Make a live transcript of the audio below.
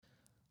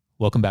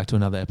Welcome back to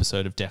another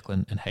episode of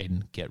Declan and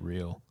Hayden Get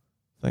Real.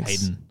 Thanks.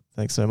 Hayden.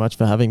 Thanks so much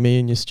for having me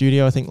in your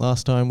studio. I think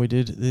last time we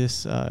did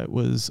this, it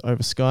was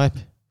over Skype.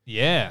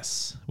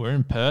 Yes, we're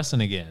in person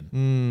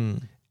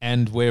again.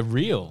 And we're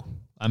real.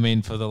 I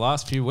mean, for the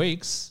last few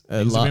weeks,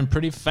 things have been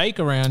pretty fake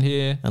around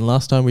here. And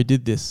last time we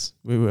did this,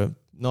 we were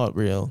not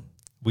real.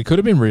 We could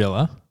have been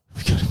realer.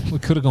 We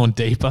could have gone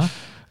deeper.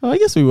 Oh, I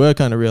guess we were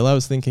kind of real. I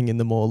was thinking in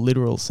the more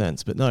literal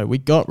sense, but no, we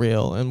got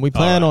real, and we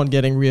plan on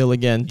getting real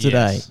again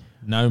today. Yes,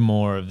 no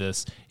more of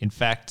this. In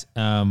fact,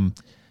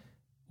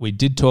 we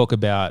did talk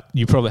about,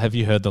 have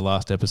you heard the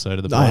last episode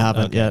of the pod? I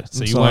haven't yet.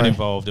 So you weren't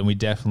involved, and we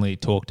definitely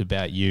talked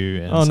about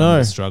you and some of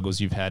the struggles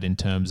you've had in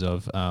terms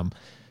of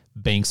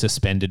being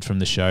suspended from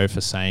the show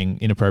for saying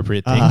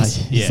inappropriate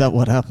things. Is that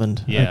what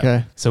happened? Yeah.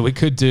 Okay. So we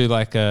could do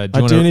like a, do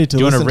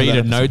you want to read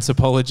a notes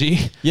apology?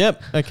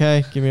 Yep.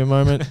 Okay. Give me a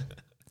moment.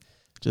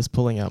 Just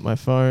pulling out my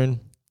phone.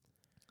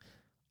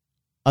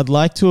 I'd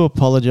like to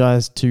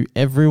apologize to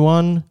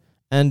everyone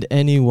and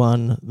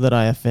anyone that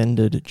I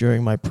offended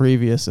during my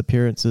previous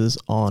appearances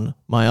on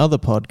my other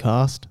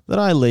podcast that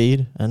I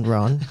lead and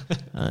run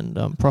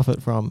and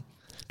profit from,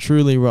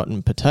 Truly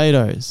Rotten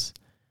Potatoes.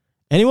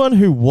 Anyone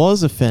who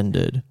was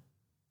offended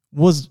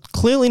was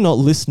clearly not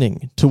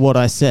listening to what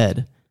I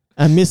said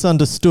and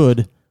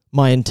misunderstood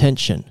my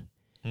intention.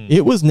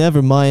 It was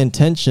never my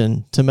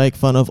intention to make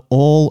fun of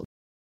all...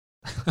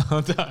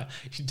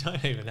 You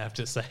don't even have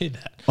to say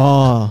that.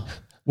 Oh,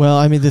 well,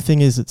 I mean, the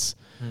thing is, it's...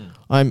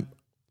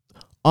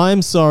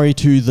 I'm sorry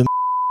to the...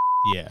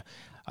 Yeah.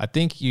 I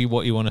think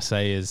what you want to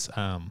say is,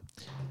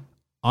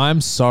 I'm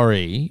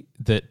sorry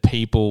that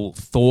people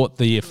thought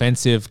the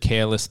offensive,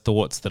 careless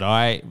thoughts that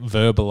I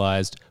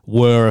verbalized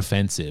were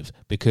offensive,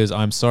 because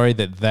I'm sorry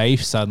that they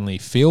suddenly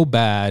feel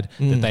bad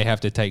that they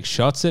have to take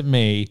shots at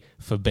me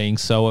for being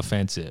so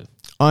offensive.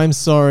 I'm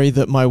sorry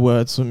that my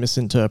words were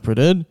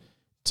misinterpreted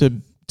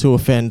to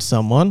offend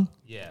someone.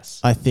 Yes.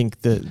 I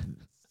think that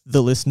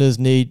the listeners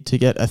need to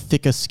get a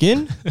thicker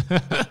skin.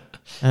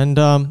 And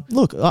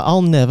look,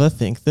 I'll never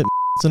think that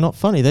are not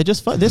funny. They're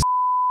just funny.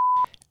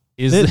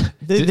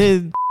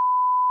 They're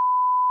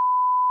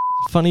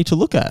funny to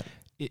look at.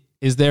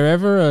 Is there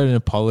ever an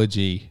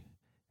apology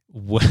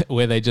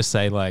where they just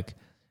say, like,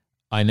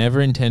 I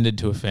never intended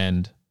to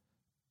offend.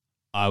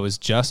 I was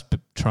just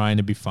trying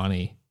to be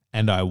funny,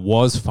 and I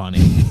was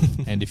funny.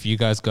 And if you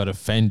guys got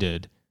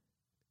offended,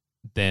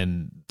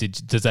 then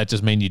does that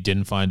just mean you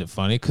didn't find it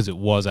funny? Because it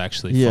was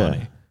actually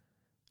funny.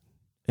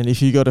 And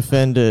if you got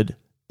offended,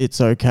 it's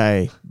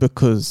okay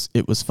because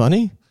it was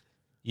funny?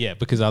 Yeah,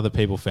 because other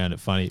people found it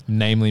funny,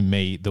 namely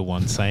me, the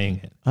one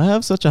saying it. I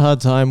have such a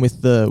hard time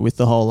with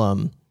the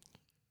whole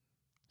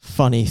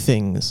funny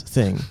things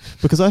thing,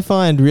 because I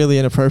find really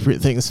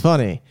inappropriate things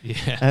funny.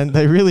 Yeah. And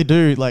they really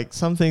do. Like,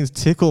 some things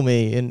tickle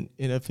me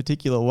in a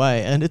particular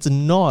way, and it's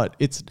not.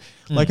 It's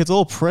like it's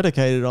all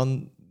predicated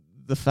on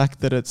the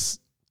fact that it's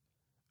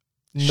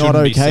not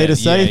okay to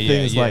say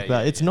things like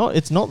that. It's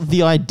not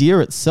the idea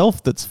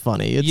itself that's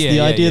funny. It's the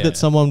idea that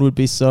someone would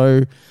be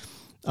so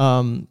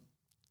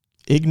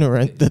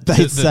ignorant that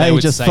they say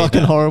just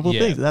fucking horrible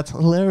things. That's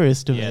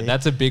hilarious to me. Yeah,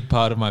 that's a big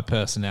part of my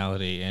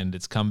personality, and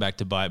it's come back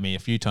to bite me a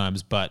few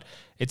times. But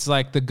it's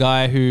like the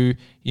guy who,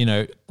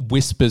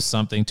 whispers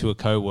something to a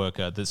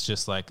coworker that's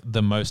just like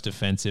the most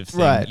offensive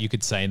thing you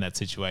could say in that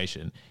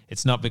situation.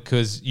 It's not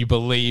because you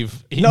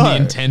believe in the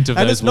intent of those words.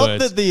 And it's not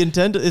that the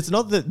intent, it's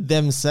not that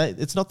them say,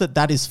 it's not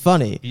that is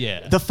funny.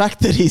 Yeah. The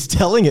fact that he's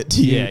telling it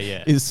to you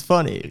is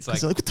funny. It's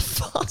like, what the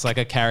fuck? It's like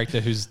a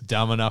character who's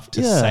dumb enough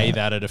to say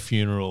that at a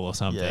funeral or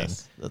something.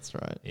 Yes, that's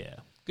right. Yeah.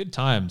 Good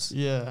times.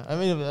 Yeah. I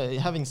mean,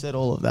 having said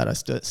all of that, I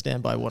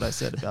stand by what I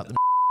said about the...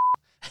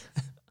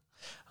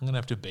 I'm going to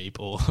have to beep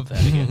all of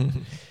that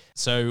again.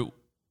 So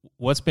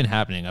what's been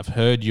happening? I've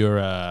heard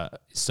you're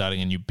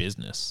starting a new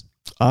business.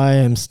 I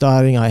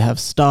have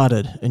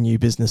started a new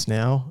business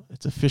now.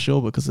 It's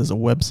official because there's a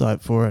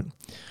website for it.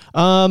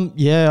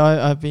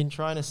 I've been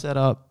trying to set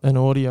up an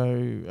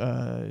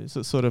audio,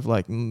 sort of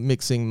like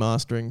mixing,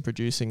 mastering,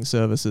 producing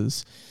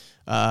services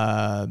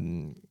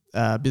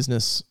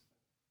business.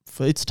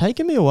 It's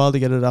taken me a while to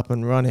get it up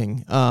and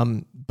running.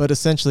 But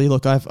essentially,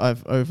 look, I've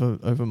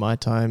over my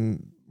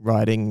time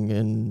writing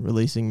and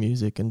releasing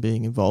music and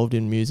being involved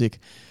in music,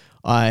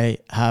 I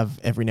have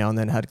every now and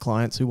then had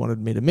clients who wanted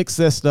me to mix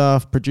their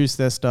stuff, produce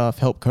their stuff,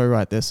 help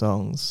co-write their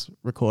songs,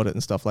 record it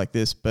and stuff like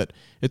this. But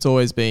it's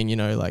always been,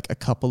 like a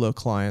couple of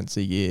clients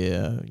a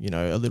year,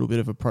 a little bit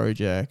of a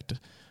project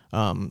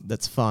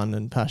that's fun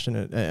and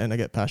passionate, and I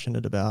get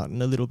passionate about,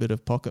 and a little bit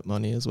of pocket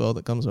money as well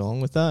that comes along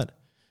with that.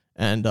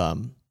 And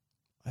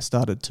I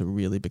started to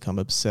really become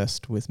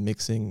obsessed with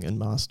mixing and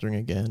mastering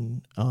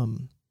again.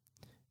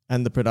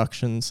 And the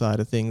production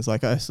side of things,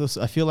 like I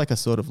feel like I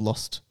sort of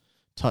lost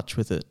touch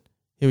with it.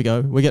 Here we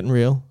go. We're getting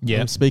real. Yeah.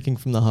 I'm speaking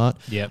from the heart.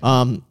 Yeah.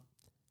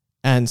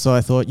 And so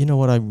I thought, you know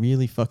what? I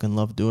really fucking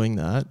love doing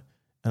that.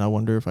 And I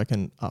wonder if I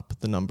can up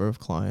the number of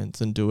clients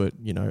and do it,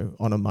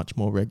 on a much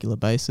more regular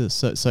basis.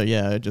 So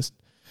yeah, just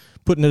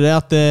putting it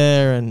out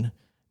there and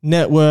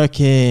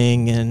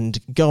networking and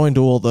going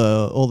to all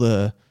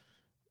the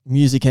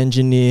music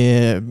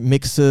engineer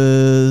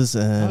mixers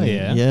and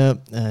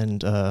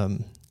and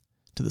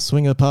to the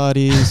swinger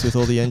parties with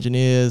all the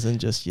engineers and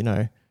just,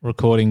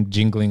 Recording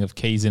jingling of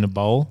keys in a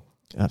bowl.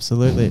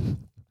 Absolutely.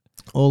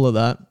 All of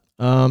that.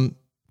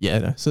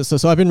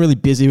 So I've been really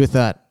busy with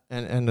that.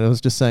 And I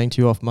was just saying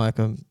to you off mic,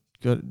 I'm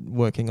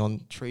working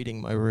on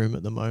treating my room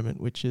at the moment,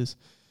 which is...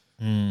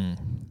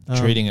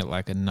 treating it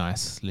like a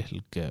nice little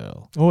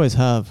girl. Always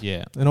have.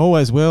 Yeah. And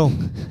always will.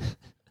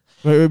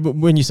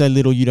 When you say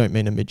little, you don't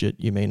mean a midget.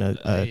 You mean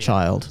a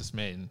child. I just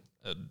mean,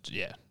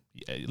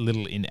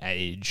 little in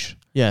age.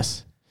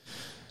 Yes.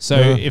 So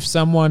if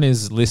someone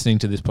is listening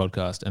to this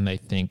podcast and they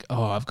think,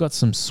 I've got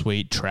some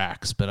sweet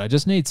tracks, but I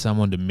just need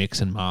someone to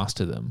mix and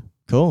master them.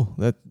 Cool.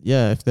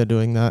 If they're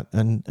doing that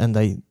and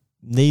they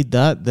need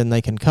that, then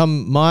they can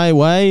come my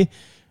way.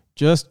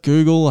 Just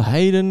Google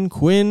Hayden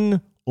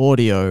Quinn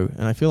Audio,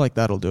 and I feel like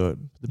that'll do it.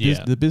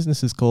 The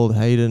business is called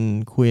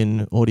Hayden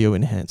Quinn Audio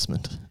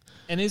Enhancement.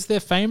 And is there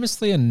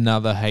famously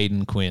another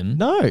Hayden Quinn?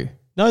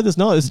 No, there's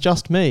not. It's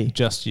just me.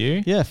 Just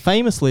you? Yeah,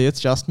 famously, it's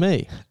just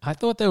me. I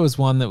thought there was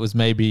one that was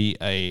maybe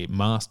a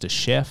master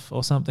chef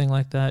or something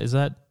like that. Is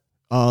that?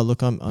 Oh,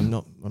 look, I'm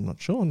not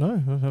sure.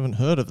 No, I haven't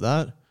heard of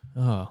that.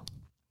 Oh.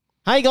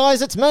 Hey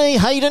guys, it's me,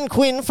 Hayden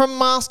Quinn from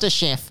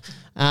MasterChef.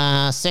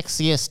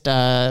 Sexiest.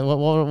 What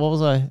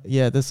was I?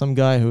 Yeah, there's some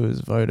guy who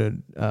was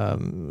voted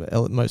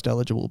most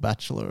eligible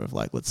bachelor of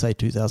let's say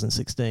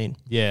 2016.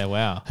 Yeah,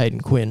 wow. Hayden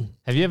Quinn.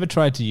 Have you ever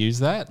tried to use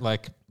that?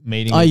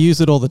 Meeting? I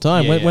use it all the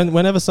time. Yeah,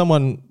 Whenever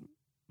someone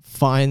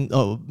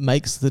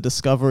makes the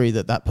discovery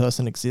that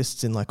person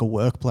exists in a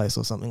workplace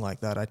or something like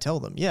that, I tell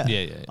them,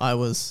 I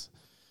was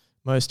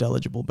most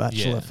eligible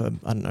bachelor for,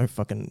 I don't know,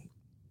 fucking...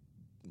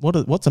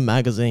 What's a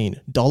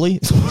magazine? Dolly?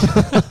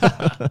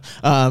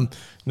 Mad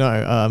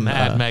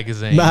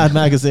Magazine. Mad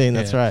Magazine,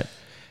 that's right.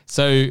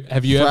 So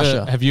have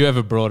you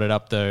ever brought it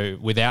up though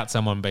without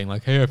someone being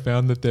like, hey, I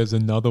found that there's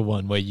another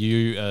one where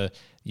you are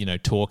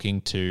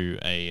talking to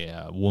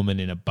a woman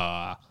in a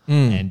bar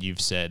and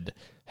you've said,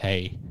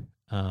 hey,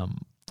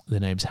 the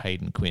name's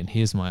Hayden Quinn.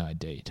 Here's my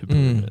ID to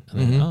prove it. And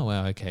then, oh,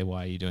 wow, okay,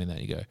 why are you doing that?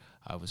 You go,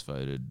 I was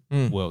voted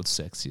World's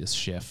Sexiest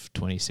Chef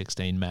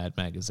 2016 Mad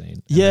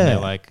Magazine. And then they're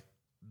like,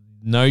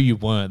 no, you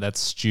weren't. That's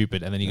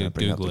stupid. And then you go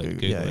Google it.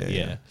 Google it.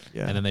 Yeah.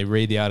 And then they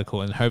read the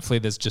article, and hopefully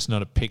there's just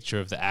not a picture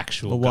of the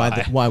actual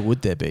guy. Why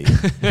would there be?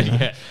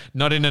 Yeah,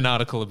 not in an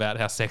article about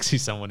how sexy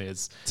someone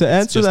is. To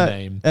answer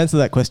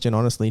that question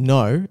honestly,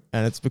 no.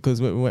 And it's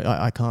because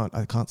I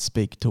can't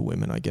speak to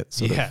women. I get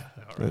sort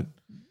of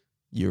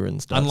urine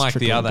stuff. Unlike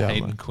the other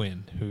Hayden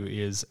Quinn, who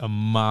is a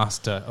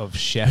master of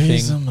chefing.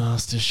 He's a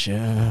master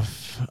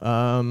chef.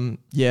 So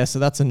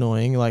that's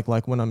annoying. Like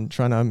when I'm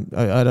trying to,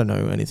 I don't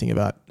know anything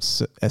about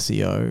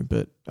SEO,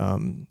 but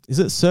is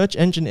it search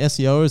engine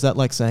SEO or is that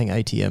like saying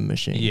ATM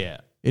machine?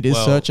 Yeah. It is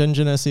search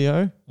engine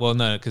SEO? Well,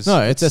 no, because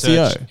it's search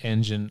SEO.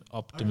 Engine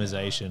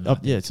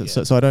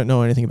optimization. So I don't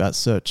know anything about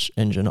search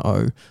engine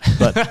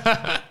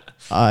but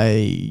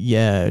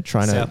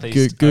trying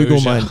to Google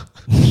my...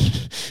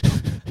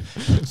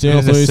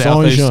 Southeast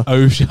Asia.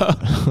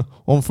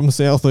 I'm from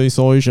Southeast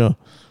Asia.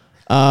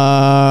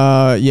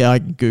 I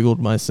Googled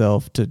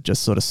myself to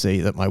just sort of see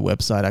that my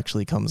website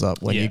actually comes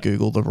up when you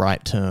Google the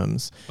right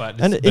terms. But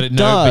you're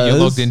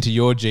logged into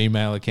your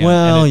Gmail account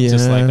and it's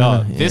just like,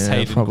 this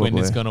Hayden Quinn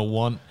is going to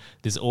want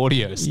this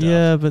audio stuff.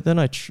 Yeah, but then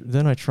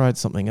I tried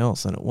something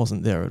else and it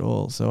wasn't there at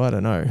all. So I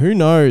don't know. Who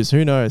knows?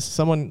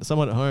 Someone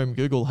at home,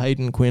 Google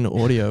Hayden Quinn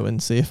audio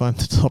and see if I'm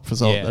the top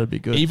result. That'd be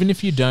good. Even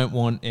if you don't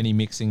want any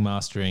mixing,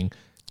 mastering,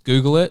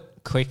 Google it,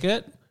 click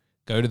it,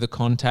 go to the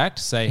contact,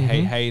 say,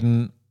 hey,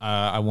 Hayden,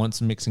 I want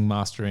some mixing,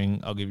 mastering.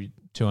 I'll give you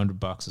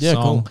 $200 a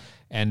song. Cool.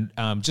 And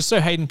just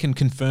so Hayden can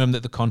confirm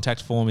that the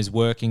contact form is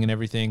working and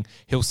everything,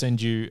 he'll send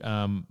you,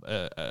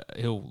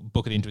 he'll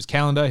book it into his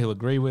calendar. He'll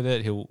agree with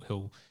it.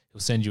 He'll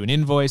send you an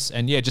invoice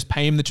and just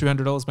pay him the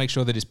 $200. Make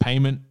sure that his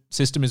payment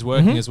system is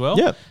working as well.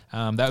 Yep.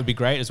 That would be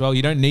great as well.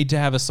 You don't need to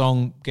have a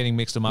song getting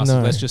mixed or mastered.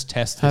 No. Let's just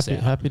test this out.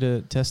 Happy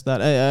to test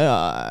that.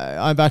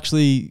 I'm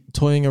actually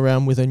toying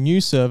around with a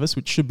new service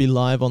which should be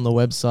live on the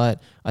website.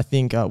 I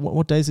think,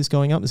 what day is this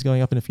going up? It's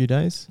going up in a few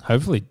days.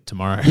 Hopefully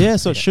tomorrow. Yeah,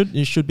 so it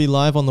should be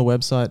live on the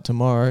website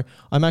tomorrow.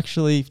 I'm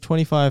actually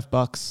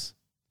 $25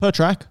 per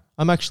track.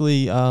 I'm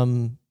actually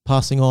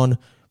passing on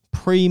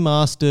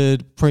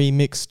pre-mastered,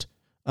 pre-mixed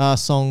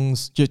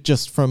songs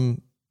just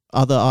from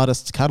other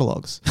artists'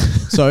 catalogs.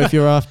 So if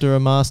you're after a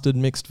mastered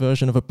mixed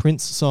version of a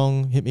Prince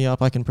song, hit me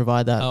up. I can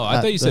provide that. Oh, I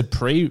thought you said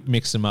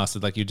pre-mixed and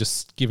mastered, like you're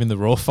just giving the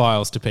raw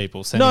files to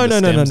people. No. I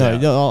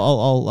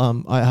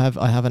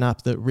have an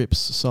app that rips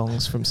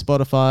songs from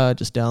Spotify. I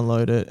just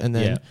download it, and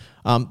then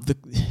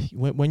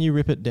when you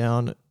rip it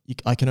down,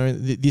 I can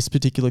only, this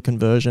particular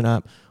conversion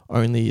app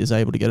only is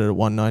able to get it at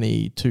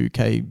 192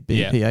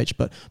 kbph,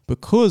 but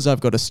because I've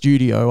got a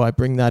studio, I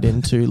bring that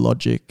into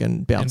Logic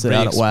and bounce it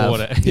out at WAV.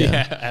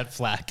 At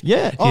FLAC.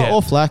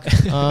 Or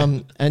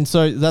FLAC. And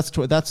so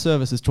that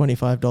service is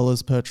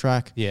 $25 per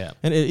track. Yeah.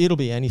 And it'll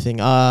be anything,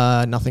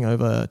 nothing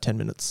over 10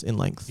 minutes in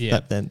length. Yeah.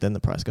 Then the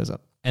price goes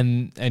up.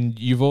 And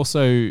you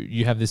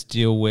have this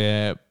deal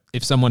where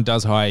if someone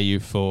does hire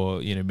you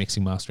for,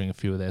 mixing, mastering a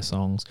few of their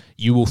songs,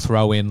 you will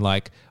throw in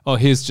like, oh,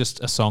 here's just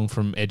a song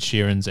from Ed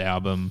Sheeran's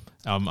album.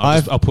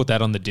 I'll put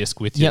that on the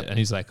disc with you. Yep. And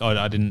he's like, oh,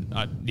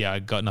 I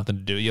got nothing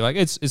to do. You're like,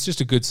 it's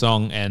just a good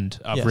song, and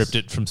I've ripped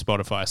it from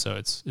Spotify, so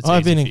it's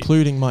I've been easy for you.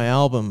 including my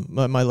album,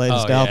 my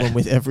latest album,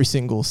 with every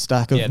single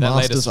stack of that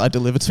masters I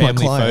deliver to my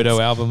family clients.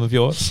 photo album of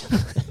yours.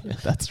 Yeah,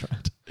 that's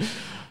right.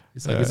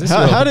 It's like, is this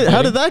How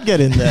did that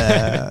get in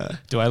there?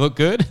 Do I look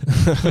good?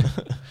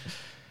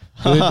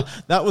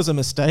 That was a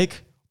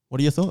mistake.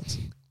 What are your thoughts?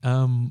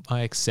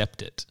 I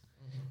accept it.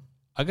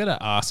 I got to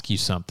ask you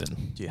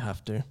something. Do you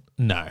have to?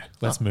 No,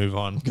 let's move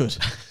on. Good.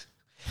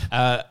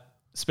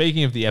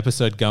 Speaking of the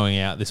episode going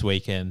out this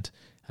weekend,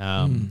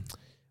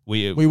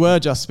 we were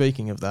just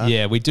speaking of that.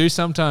 Yeah, we do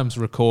sometimes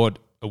record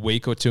a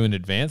week or two in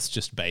advance,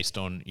 just based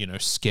on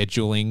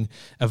scheduling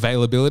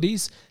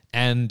availabilities,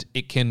 and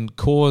it can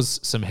cause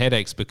some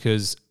headaches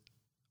because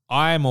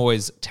I'm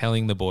always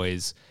telling the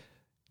boys,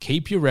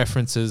 keep your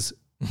references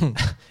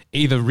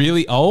either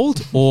really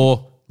old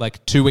or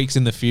like 2 weeks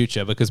in the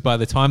future, because by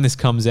the time this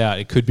comes out,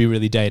 it could be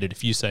really dated.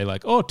 If you say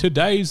like, oh,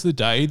 today's the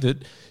day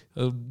that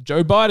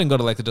Joe Biden got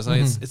elected or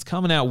something, it's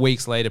coming out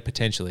weeks later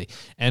potentially.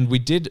 And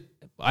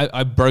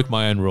I broke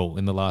my own rule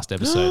in the last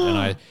episode,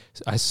 and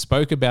I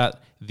spoke about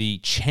the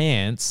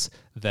chance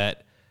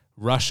that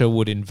Russia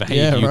would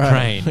invade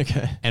Ukraine. Right.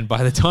 Okay. And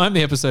by the time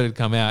the episode had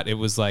come out, it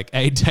was like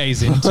 8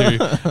 days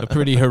into a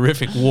pretty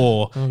horrific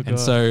war. And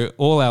so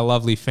all our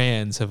lovely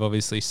fans have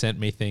obviously sent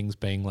me things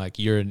being like,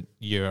 you're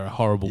a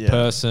horrible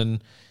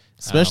person.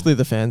 Especially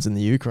the fans in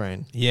the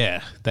Ukraine.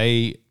 Yeah,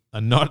 they're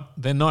not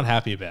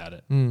happy about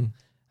it.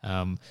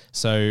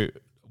 So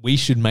we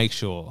should make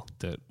sure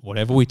that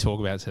whatever we talk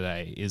about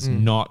today is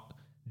not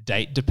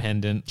date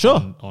dependent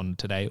on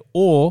today,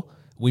 or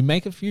we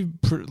make a few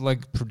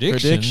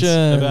predictions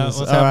about what's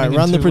All right, happening in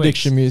run the 2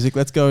 prediction weeks. music.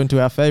 Let's go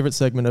into our favorite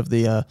segment of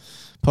the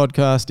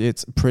podcast.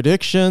 It's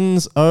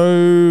Predictions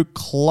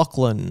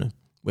O'Clocklan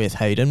with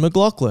Hayden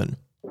McLaughlin.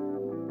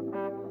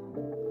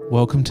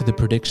 Welcome to the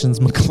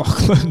Predictions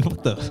McLaughlin.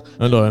 What the?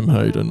 And I'm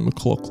Hayden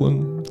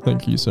McLaughlin.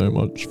 Thank you so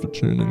much for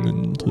tuning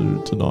in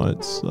to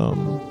tonight's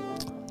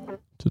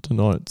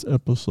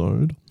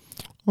episode.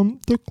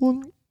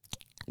 Declan,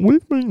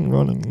 we've been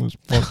running this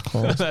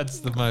podcast. That's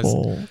the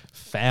most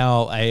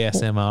foul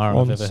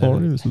ASMR I've ever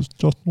heard. This is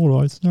just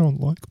what I sound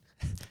like.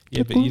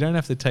 Yeah, but you don't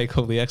have to take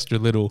all the extra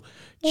little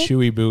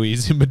chewy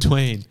buoys in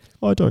between.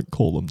 I don't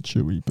call them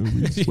chewy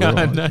buoys. Yeah,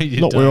 I know you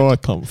not don't. where I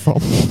come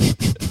from.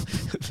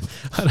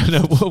 I don't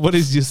know. What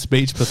does your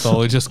speech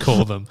pathologist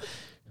call them?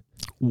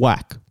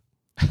 Whack.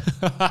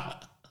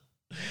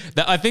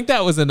 I think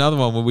that was another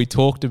one where we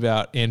talked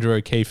about Andrew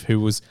O'Keefe, who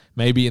was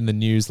maybe in the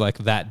news like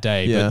that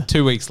day, but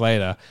 2 weeks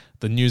later,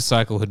 the news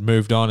cycle had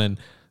moved on, and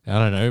I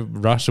don't know,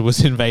 Russia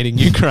was invading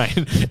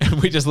Ukraine,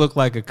 and we just looked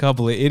like a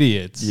couple of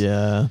idiots.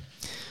 Yeah.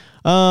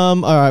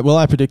 All right. Well,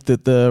 I predict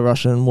that the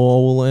Russian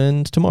war will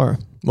end tomorrow.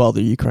 Well,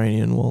 the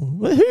Ukrainian war.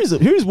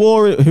 Whose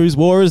war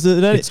is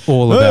it? It's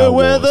all about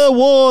where wars. the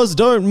wars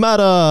don't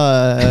matter,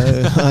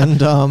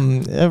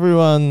 and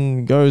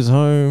everyone goes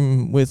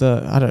home with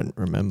a. I don't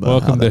remember.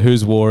 Welcome to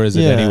Whose War Is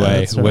It Anyway?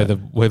 that's right.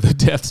 Where the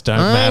deaths don't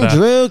I'm matter.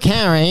 Drew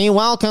Carey.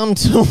 Welcome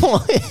to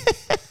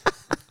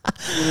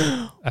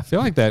I feel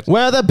like that.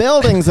 where the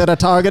buildings that are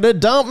targeted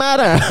don't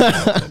matter.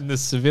 The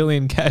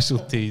civilian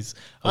casualties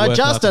are worth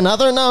Just nothing.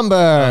 another number.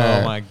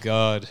 Oh my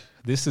god,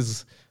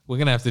 we're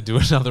gonna have to do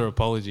another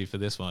apology for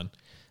this one.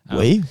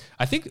 I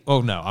think.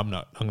 Oh no, I'm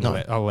not.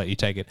 I'll let you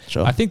take it.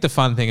 Sure. I think the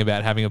fun thing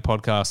about having a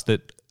podcast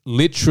that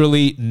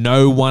literally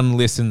no one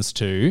listens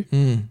to,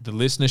 the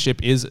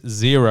listenership is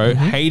 0.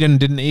 Hayden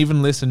didn't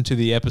even listen to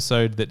the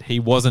episode that he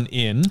wasn't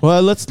in.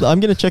 Well, I'm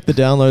going to check the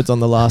downloads on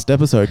the last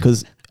episode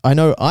because I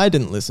know I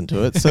didn't listen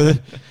to it. So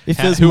if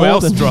there's Who more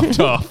else than dropped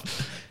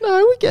off?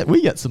 No,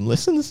 we get some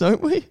listens,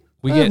 don't we?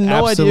 We I get have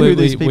no idea who absolutely.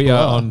 these people We are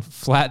are. on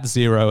flat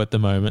 0 at the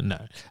moment. No,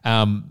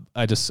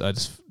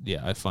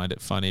 I find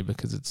it funny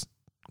because it's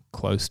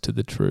close to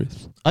the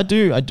truth. I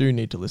do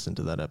need to listen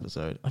to that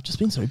episode. I've just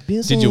been so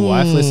busy. Did your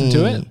wife listen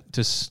to it?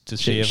 To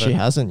see She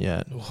hasn't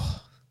yet.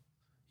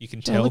 You can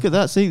Oh, tell. look at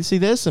that. See,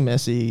 there's some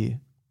SE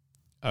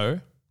Oh,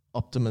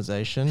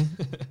 optimization.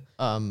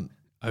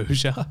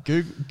 Osha.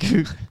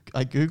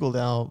 I googled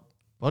our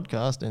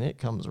podcast and it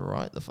comes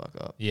right the fuck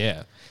up.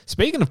 Yeah.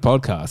 Speaking of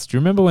podcasts, do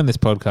you remember when this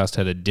podcast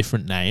had a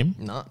different name?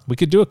 No. We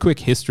could do a quick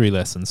history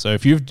lesson. So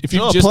if you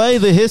Sure, just play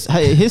the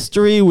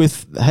history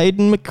with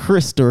Hayden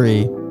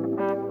McChristery.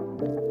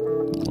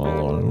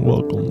 Hello,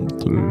 welcome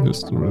to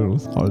History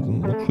with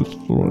Hayden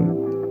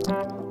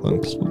McChristery.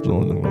 Thanks for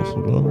joining us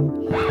again.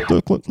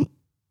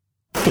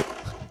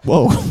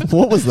 Whoa,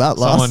 what was that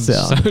last someone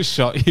sound? so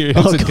shot you. It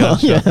was a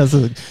gunshot. Yeah, it's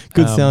a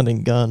good Um,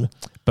 sounding gun.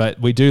 But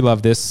we do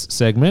love this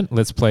segment.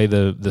 Let's play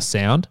the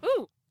sound.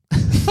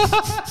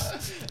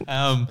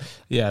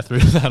 Yeah, I threw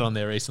that on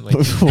there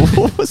recently.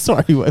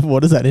 Sorry,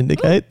 what does that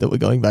indicate? That we're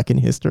going back in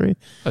history?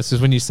 That's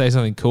just when you say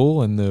something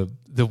cool and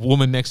the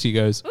woman next to you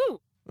goes,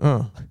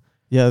 Oh,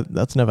 yeah,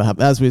 that's never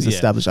happened. As we've Yeah.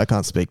 established, I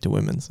can't speak to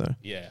women, so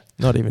yeah.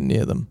 not even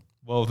near them.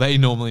 Well, they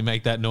normally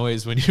make that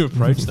noise when you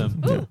approach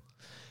them.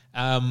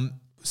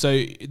 So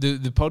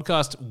the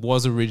podcast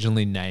was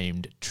originally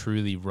named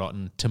Truly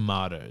Rotten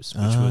Tomatoes,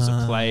 which was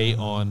a play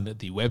on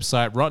the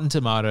website Rotten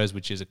Tomatoes,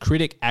 which is a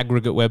critic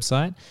aggregate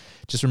website.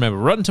 Just remember,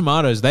 Rotten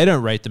Tomatoes, they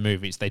don't rate the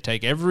movies. They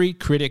take every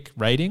critic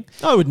rating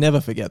I would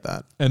never forget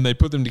that. and they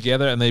put them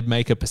together and they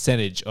make a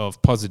percentage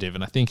of positive.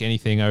 And I think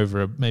anything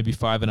over maybe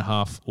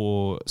 5.5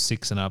 or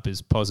 6 and up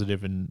is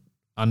positive, and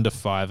under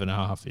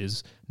 5.5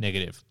 is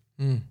negative.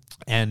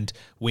 And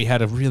we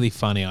had a really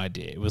funny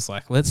idea. It was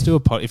like, let's do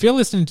a pod. If you're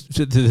listening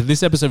to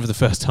this episode for the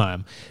first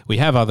time, we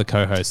have other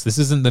co-hosts. This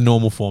isn't the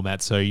normal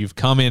format. So you've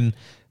come in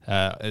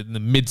the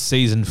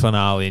mid-season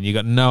finale and you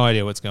got no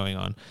idea what's going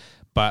on.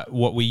 But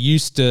what we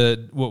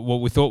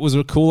thought was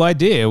a cool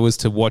idea was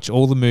to watch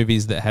all the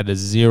movies that had a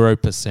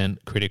 0%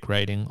 critic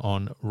rating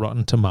on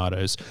Rotten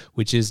Tomatoes,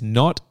 which is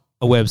not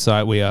a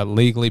website we are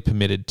legally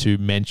permitted to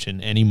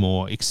mention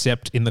anymore,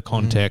 except in the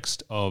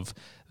context of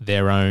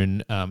their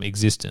own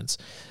existence.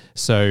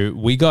 So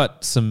we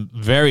got some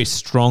very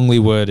strongly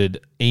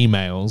worded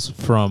emails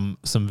from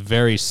some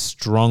very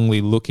strongly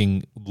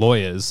looking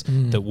lawyers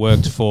that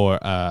worked for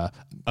a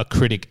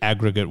critic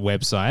aggregate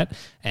website,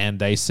 and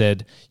they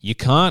said, you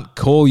can't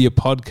call your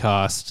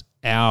podcast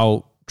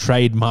our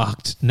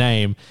trademarked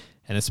name,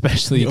 and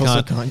especially you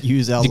can't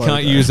use our logo.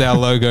 Can't use our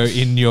logo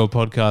in your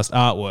podcast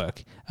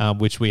artwork,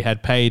 which we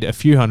had paid a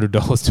few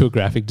 $100s to a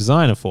graphic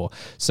designer for.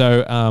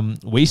 So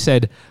we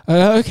said,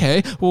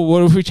 okay, well,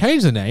 what if we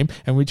change the name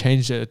and we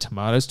change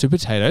tomatoes to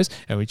potatoes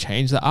and we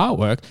change the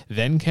artwork?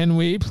 Then can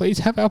we please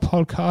have our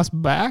podcast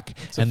back?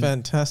 It's a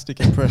fantastic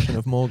impression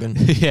of Morgan.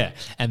 Yeah.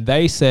 And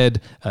they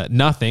said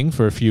nothing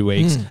for a few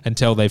weeks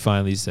until they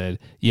finally said,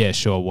 yeah,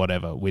 sure,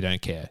 whatever. We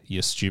don't care.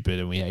 You're stupid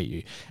and we hate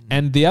you.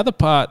 And the other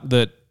part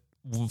that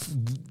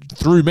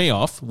threw me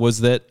off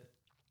was that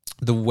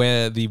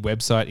where the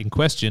website in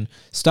question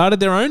started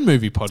their own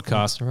movie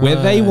podcast where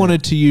they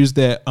wanted to use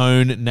their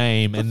own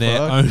name and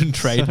their own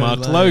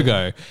trademarked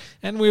logo.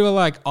 And we were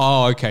like,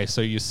 oh, okay,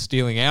 so you're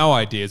stealing our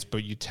ideas,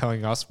 but you're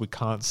telling us we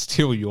can't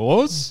steal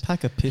yours?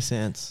 Pack of piss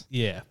ants.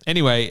 Yeah.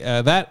 Anyway,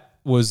 that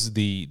was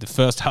the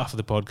first half of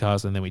the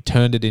podcast, and then we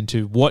turned it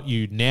into what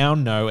you now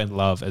know and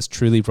love as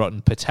Truly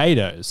Rotten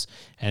Potatoes.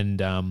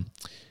 And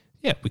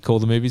we call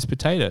the movies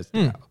Potatoes.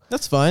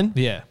 That's fine.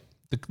 Yeah.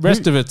 The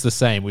rest of it's the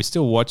same. We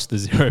still watch the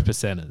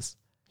 0%ers.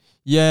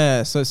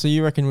 Yeah, so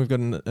you reckon we've got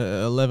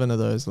 11 of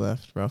those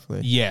left, roughly?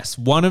 Yes.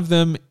 One of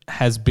them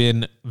has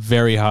been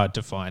very hard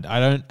to find. I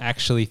don't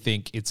actually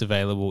think it's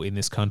available in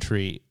this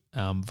country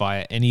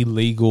via any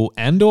legal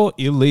and or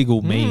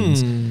illegal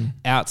means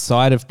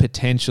outside of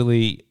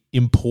potentially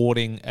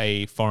importing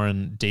a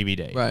foreign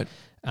DVD. Right.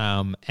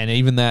 And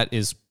even that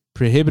is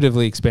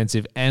prohibitively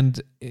expensive,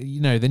 and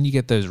then you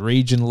get those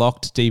region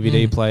locked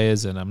DVD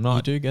players, and I'm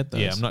not. You do get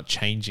those. Yeah, I'm not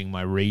changing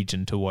my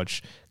region to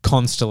watch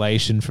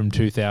Constellation from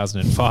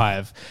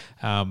 2005.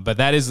 But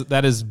that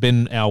has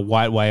been our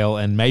white whale,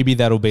 and maybe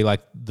that'll be like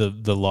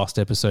the lost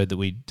episode that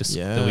we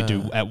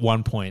do at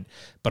one point.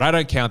 But I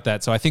don't count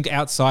that. So I think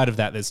outside of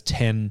that, there's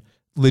 10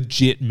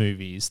 legit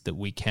movies that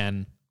we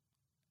can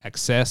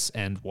access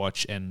and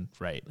watch and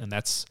rate, and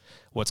that's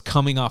what's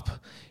coming up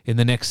in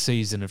the next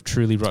season of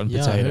Truly Rotten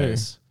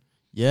Potatoes.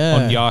 Yeah.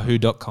 On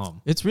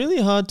yahoo.com. It's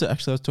really hard to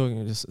actually, I was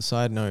talking, just a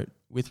side note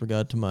with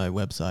regard to my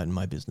website and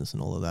my business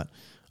and all of that.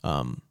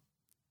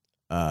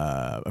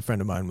 A friend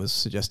of mine was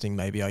suggesting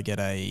maybe I get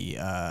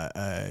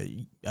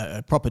a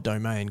proper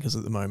domain, because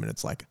at the moment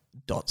it's like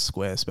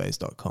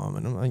 .squarespace.com,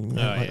 and I'm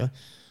like,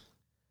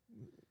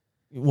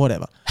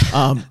 whatever.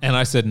 And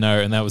I said no,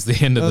 and that was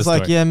the end of the story. I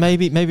was like, yeah,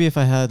 maybe if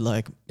I had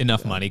like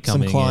enough money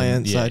coming some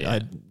clients, in,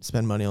 I'd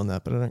spend money on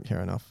that, but I don't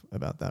care enough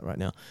about that right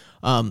now.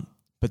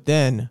 But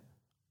then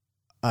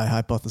I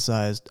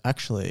hypothesized,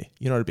 actually,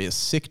 it'd be a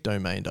sick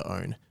domain to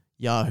own,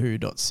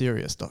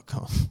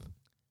 yahoo.serious.com.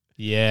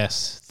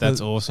 Yes, that's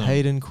awesome.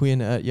 Hayden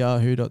Quinn at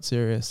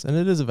yahoo.serious, and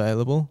it is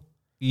available.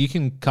 You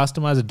can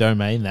customize a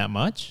domain that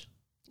much?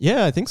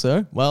 Yeah, I think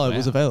so. Well, it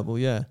was available,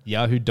 yeah.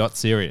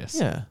 Yahoo.serious.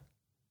 Yeah.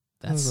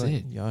 That's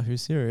it. Yahoo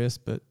Serious,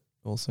 but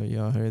also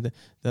Yahoo.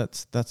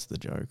 That's the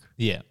joke.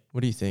 Yeah.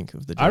 What do you think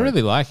of the joke? I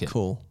really like it.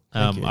 Cool.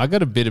 I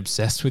got a bit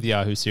obsessed with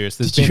Yahoo Serious.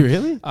 Did you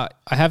really? I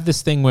have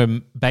this thing where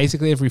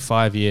basically every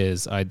 5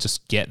 years I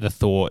just get the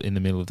thought in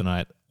the middle of the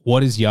night,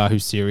 what is Yahoo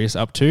Serious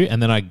up to?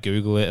 And then I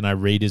Google it and I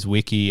read his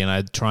wiki and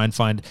I try and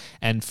find.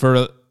 And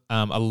for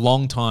a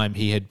long time,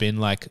 he had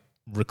been like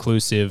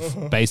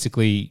reclusive,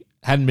 basically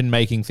hadn't been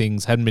making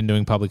things, hadn't been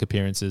doing public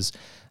appearances.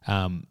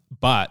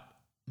 But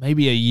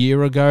maybe a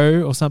year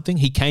ago or something,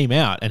 he came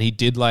out and he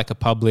did like a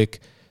public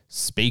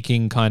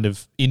speaking kind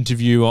of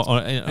interview on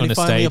a stage. He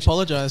finally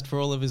apologized for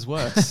all of his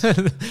works.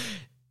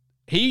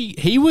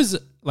 He was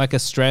like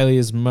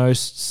Australia's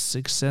most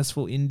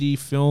successful indie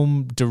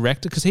film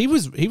director, because he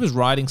was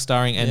writing,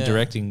 starring, and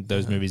directing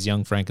those movies.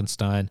 Young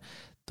Frankenstein.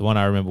 The one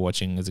I remember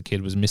watching as a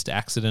kid was Mr.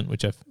 Accident,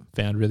 which I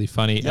found really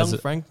funny.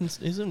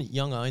 Isn't it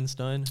Young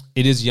Einstein?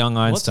 It is Young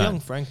Einstein.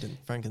 What's Young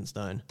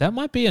Frankenstein? That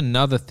might be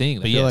another thing.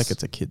 I feel like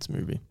it's a kid's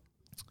movie.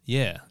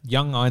 Yeah,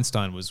 Young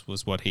Einstein was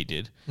what he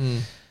did.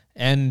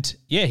 And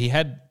yeah, he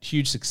had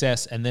huge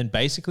success and then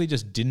basically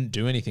just didn't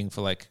do anything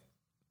for like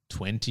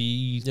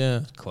 20,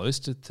 close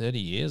to 30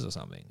 years or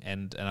something.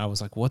 And I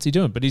was like, what's he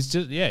doing? But he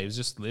was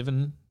just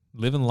living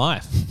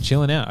life,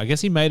 chilling out. I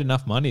guess he made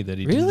enough money that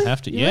he didn't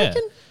have to. You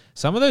reckon?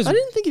 Some of those. I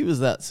didn't think he was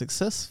that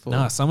successful.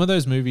 Nah, some of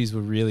those movies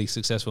were really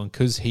successful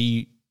because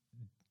he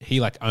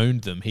like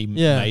owned them. He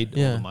made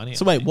all the money.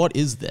 So wait, what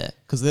is there?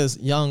 Because there's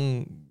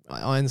young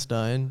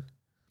Einstein.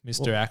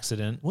 Mr.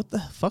 Accident. What the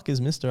fuck is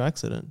Mr.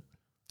 Accident?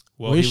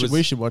 Well, we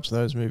should watch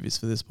those movies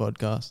for this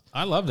podcast.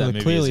 I love that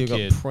movie. Clearly, as a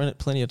you've kid. got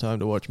plenty of time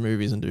to watch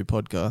movies and do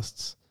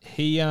podcasts.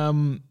 He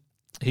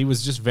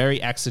was just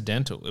very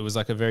accidental. It was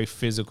like a very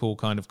physical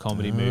kind of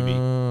comedy movie.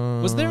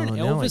 Was there an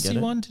now I get Elvis-y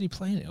it. one? Did he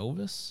play an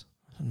Elvis?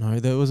 No,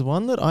 there was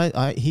one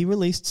that he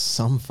released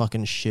some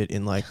fucking shit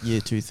in like year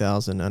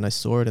 2000, and I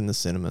saw it in the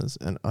cinemas,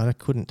 and I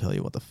couldn't tell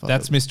you what the fuck.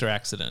 That's it was. Mr.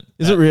 Accident.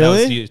 Is it That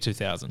really? was year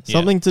 2000. Yeah.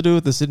 Something to do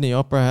with the Sydney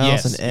Opera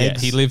House and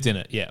eggs. Yeah, he lived in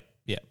it. Yeah.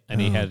 And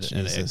he had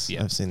Jesus, an egg.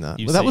 Yeah. I've seen that.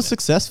 You've Well, that seen was it.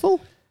 successful.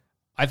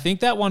 I think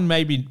that one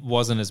maybe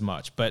wasn't as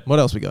much, but What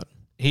else we got?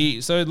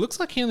 so it looks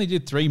like he only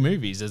did 3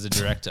 movies as a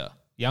director.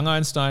 Young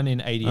Einstein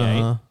in 88,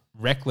 Uh-huh.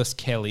 Reckless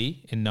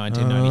Kelly in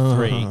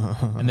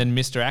 1993, and then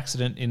Mr.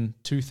 Accident in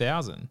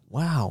 2000.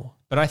 Wow.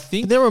 But I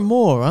think There are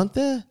more, aren't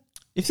there?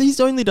 If he's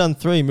only done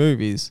 3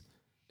 movies,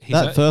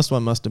 that first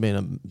one must have been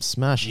a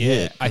smash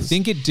hit. I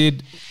think it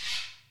did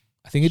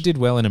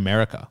well in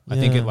America. I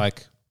think Yeah. it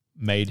like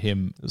made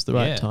him. It was the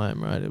right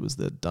time, right? It was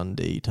the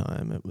Dundee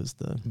time. It was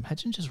the...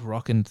 Imagine just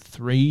rocking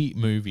 3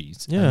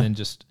 movies Yeah. and then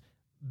just.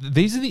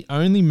 These are the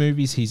only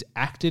movies he's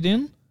acted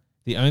in,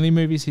 the only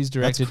movies he's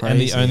directed,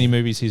 and the crazy. only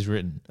movies he's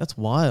written. That's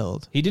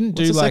wild. He didn't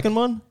What's do the like second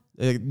one?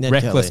 Ned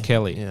Reckless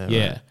Kelly.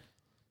 Yeah. Right.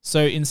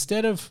 So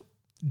instead of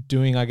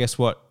doing, I guess,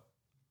 what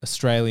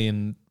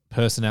Australian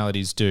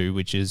personalities do,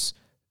 which is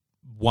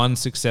one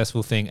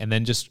successful thing and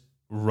then just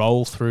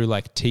roll through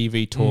like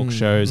TV talk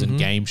shows and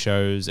game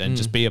shows and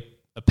just be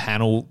a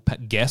panel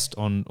guest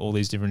on all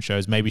these different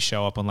shows, maybe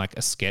show up on like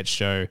a sketch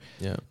show,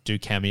 do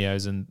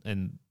cameos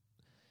and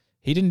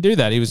he didn't do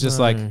that. He was just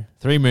like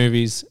 3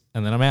 movies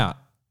and then I'm out.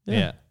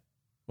 Yeah.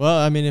 Well,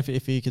 I mean,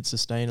 if he could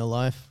sustain a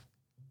life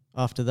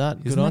after that,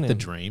 Isn't good on that the him.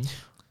 dream?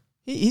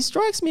 He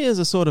strikes me as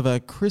a sort of a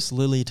Chris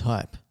Lilly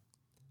type.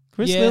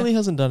 Chris Yeah. Lilly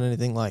hasn't done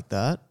anything like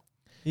that.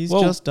 He's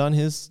just done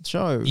his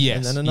show, Yes,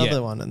 and then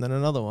another one, and then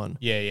another one.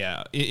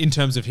 Yeah. In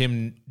terms of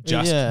him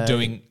just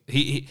doing,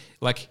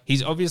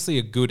 he's obviously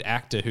a good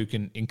actor who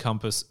can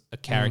encompass a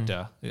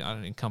character. I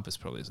don't encompass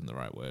probably isn't the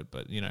right word,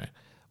 but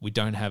we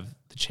don't have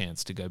the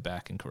chance to go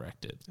back and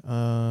correct it,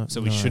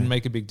 so we shouldn't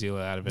make a big deal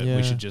out of it. Yeah.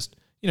 We should just,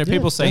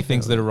 people say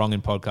things definitely. that are wrong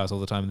in podcasts all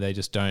the time, and they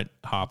just don't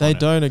harp They on it.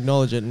 don't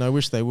acknowledge it, and I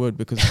wish they would,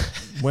 because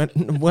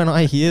when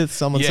I hear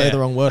someone say Yeah. the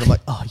wrong word, I'm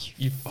like, oh,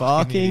 you fucking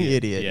fucking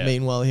idiot. idiot. Yeah.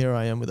 Meanwhile, here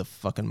I am with a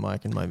fucking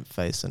mic in my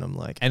face, and I'm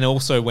like, And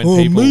also when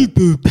people,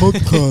 do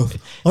podcast.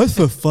 I'm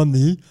so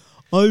funny.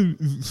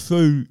 I'm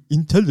so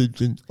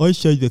intelligent. I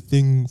say the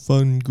thing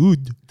fun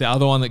good. the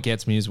other one that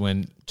gets me is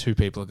when 2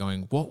 people are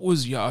going, what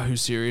was Yahoo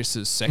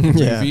Serious's second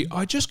Yeah. movie?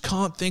 I just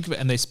can't think of it.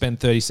 And they spend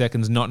 30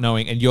 seconds not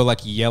knowing, and you're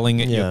like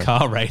yelling at your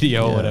car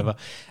radio or Yeah. whatever.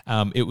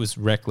 It was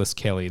Reckless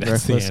Kelly. That's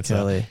Reckless the answer.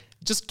 Kelly.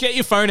 Just get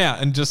your phone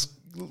out and just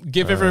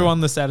give everyone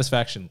the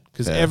satisfaction,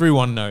 because Fair.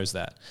 everyone knows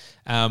that.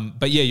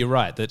 But yeah, you're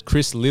right that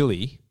Chris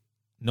Lilly,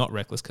 not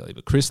Reckless Kelly,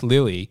 but Chris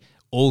Lilly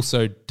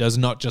also does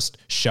not just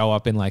show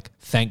up in like,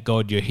 thank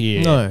God you're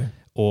here. No.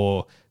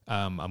 Or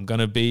I'm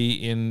going to be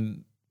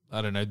in,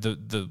 I don't know,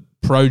 the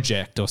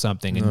project or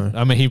something. And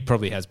I mean, he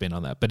probably has been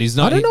on that, but he's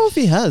not. I don't know if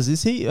he has.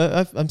 Is he?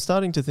 I'm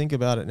starting to think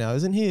about it now.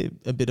 Isn't he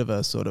a bit of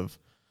a sort of,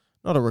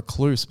 not a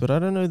recluse, but I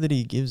don't know that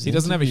he gives. He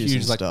doesn't have a interviews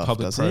huge and like stuff,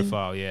 public does he?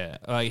 profile. Yeah.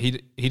 Like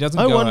he doesn't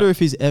I go wonder out- if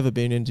he's ever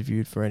been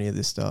interviewed for any of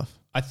this stuff.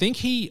 I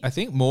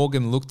think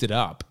Morgan looked it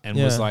up and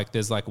was Yeah. like,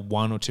 there's like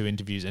 1 or 2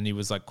 interviews, and he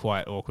was like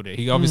quite awkward.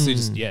 He obviously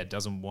just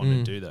doesn't want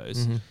to do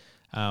those.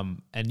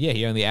 And yeah,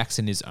 he only acts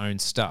in his own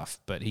stuff,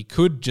 but he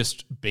could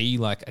just be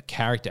like a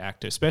character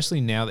actor,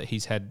 especially now that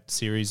he's had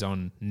series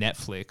on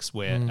Netflix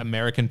where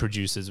American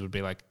producers would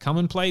be like, come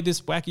and play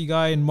this wacky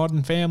guy in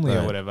Modern Family or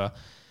Right. whatever.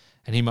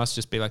 And he must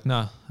just be like,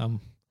 nah,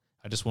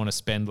 I just want to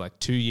spend like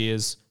 2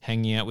 years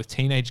hanging out with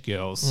teenage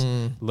girls,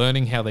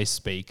 learning how they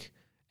speak,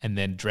 and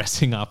then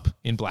dressing up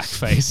in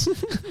blackface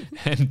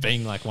and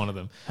being like one of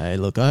them. Hey,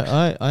 look,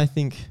 I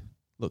think,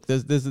 look,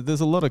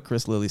 there's a lot of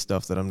Chris Lilly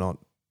stuff that I'm not.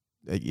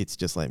 It's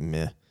just like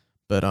meh,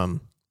 but I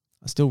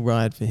still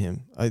ride for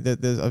him. I've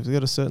got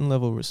a certain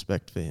level of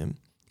respect for him.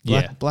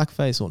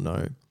 Blackface or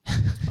no,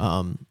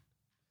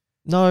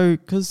 no,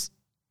 because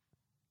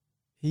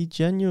he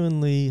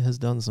genuinely has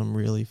done some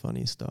really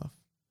funny stuff.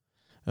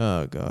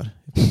 Oh God,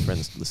 if my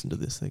friends listen to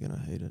this, they're gonna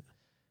hate it.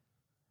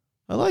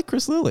 I like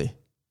Chris Lilly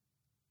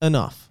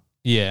enough.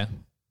 Yeah.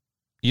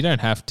 You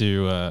don't have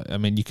to. I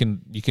mean, you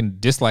can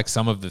dislike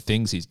some of the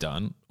things he's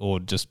done,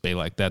 or just be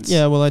like, "That's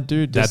Well, I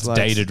do. that's dislike-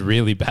 dated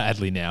really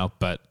badly now."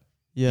 But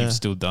Yeah, you've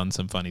still done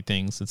some funny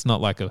things. It's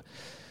not like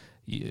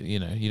you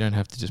don't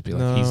have to just be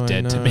like, No, "He's I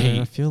dead to know. me."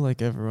 I feel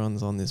like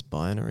everyone's on this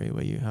binary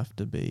where you have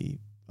to be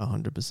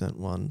 100%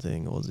 one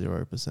thing or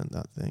 0%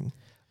 that thing.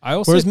 I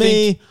also Whereas think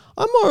me,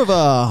 I'm more of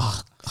a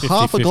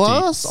half a 50-50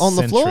 glass on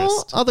the floor,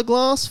 centrist. other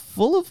glass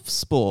full of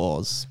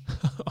spores.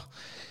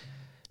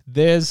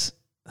 there's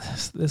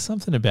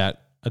something about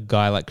a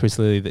guy like Chris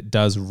Lilly that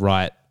does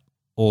write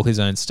all his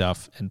own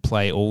stuff and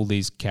play all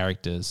these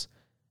characters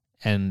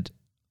and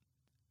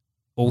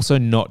also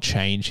not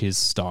change his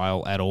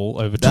style at all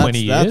over 20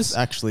 years. That's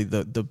actually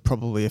the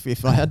probably,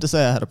 if I had to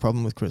say I had a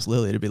problem with Chris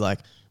Lilly, it'd be like,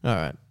 all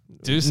right,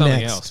 Do something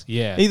next. else.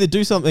 Yeah. Either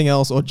do something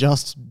else or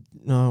just,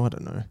 no, I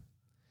don't know.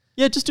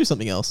 Yeah, just do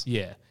something else.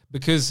 Yeah.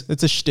 Because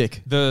It's a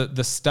shtick.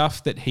 the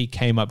stuff that he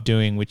came up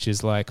doing, which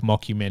is like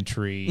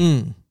mockumentary,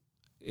 Mm.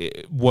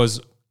 it was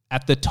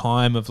at the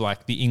time of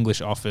like the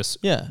English Office.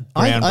 Yeah.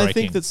 I think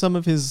Groundbreaking. that some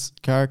of his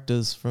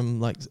characters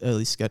from like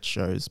early sketch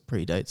shows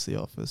predates The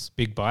Office.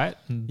 Big Bite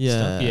and Yeah.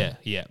 stuff. Yeah,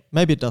 yeah.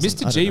 Maybe it doesn't. I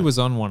Mr. don't G know. was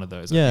on one of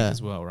those, I Yeah. think,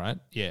 as well, right?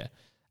 Yeah.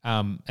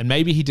 And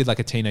maybe he did like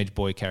a teenage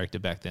boy character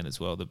back then as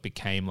well that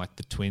became like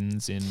the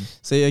twins in.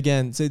 See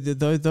again. See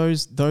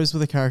those were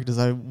the characters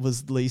I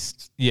was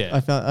least. Yeah.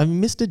 I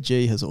found. Mr.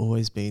 G has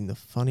always been the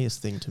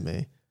funniest thing to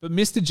me. But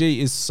Mr.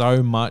 G is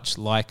so much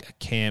like a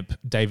camp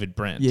David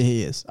Brent. Yeah,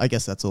 he is. I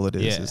guess that's all it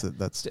is. Yeah. Is that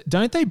that's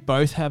Don't they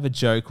both have a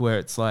joke where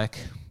it's like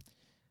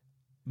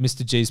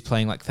Mr. G's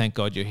playing like "Thank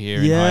God You're Here"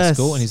 in high Yes,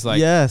 school, and he's like,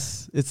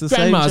 yes, it's the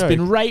 "Grandma's same joke.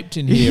 been raped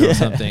in here" Yeah. or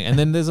something. And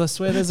then I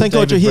swear there's Thank a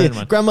God David you're here. Brent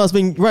one. Grandma's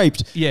being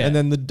raped. Yeah. And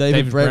then the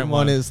David Brent Brent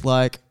one one. is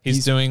like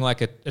He's doing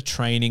like a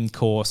training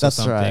course That's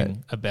or something right.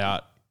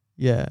 about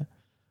yeah.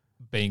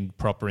 being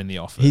proper in the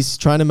office. He's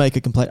trying to make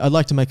a complaint. I'd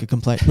like to make a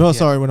complaint. No,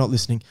 sorry, we're not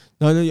listening.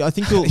 No, I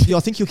think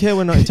you'll care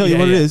when I tell you Yeah,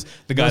 what yeah. it is.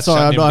 The No, guy's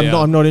sorry, shutting him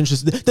down. I'm not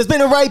interested. There's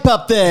been a rape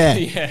up there.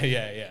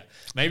 yeah.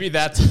 Maybe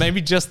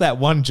just that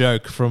one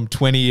joke from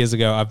 20 years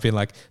ago. I've been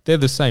like, they're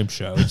the same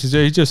show. Which is,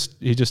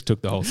 he just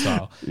took the whole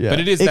style. But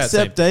it is that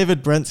same. Except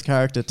David Brent's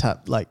character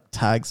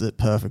tags it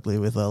perfectly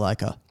with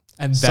a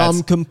And some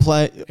that's,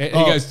 complaint. he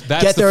goes,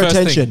 that's get the their first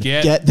attention.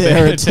 thing. Get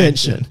their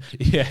attention.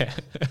 Yeah.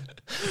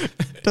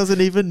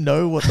 Doesn't even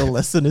know what the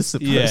lesson is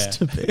supposed Yeah.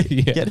 to be.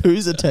 Yeah. Get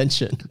whose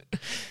attention?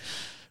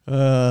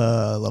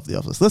 I love The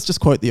Office. Let's just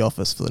quote The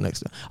Office for the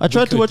next one. I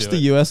tried to could watch do the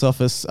it. US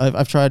Office.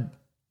 I've tried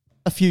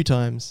a few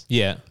times.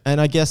 Yeah.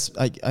 And I guess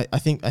I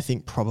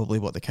think probably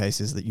what the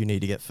case is that you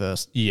need to get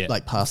past Yeah.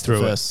 past Through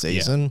the it. first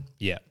season.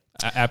 Yeah.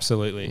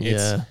 Absolutely.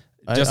 Yeah.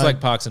 It's just like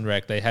Parks and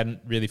Rec. They hadn't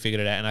really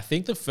figured it out. And I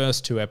think the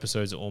first 2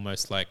 episodes are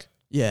almost like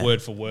Yeah.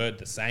 word for word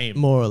the same.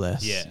 More or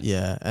less. Yeah.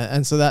 Yeah.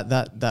 And so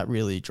that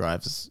really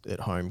drives it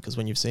home because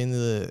when you've seen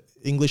the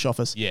English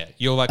Office Yeah.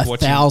 You're like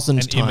 1,000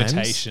 watching an times,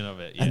 imitation of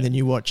it. Yeah. and then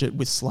you watch it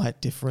with slight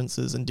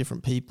differences and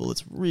different people,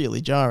 it's really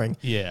jarring.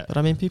 yeah. But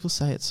I mean, people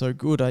say it's so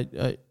good.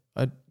 I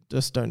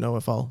just don't know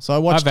if I'll. So I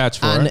watched vouch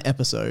for an it.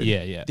 episode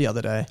Yeah. the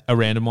other day. A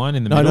random one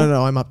in the No, middle.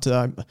 no. I'm up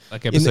to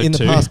Like episode in the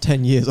 2. past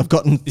 10 years. I've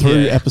gotten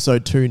through Yeah.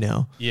 episode 2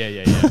 now.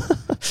 Yeah.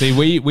 See,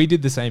 we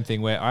did the same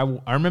thing where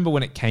I remember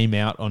when it came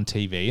out on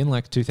TV in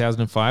like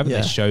 2005 and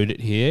Yeah. they showed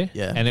it here.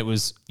 Yeah. And it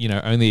was,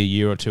 only a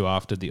year or two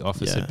after The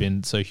Office Yeah. had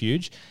been so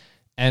huge.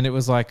 And it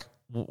was like,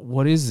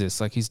 what is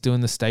this? Like he's doing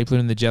the stapler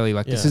and the jelly.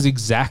 Like this Yeah. is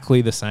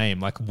exactly the same,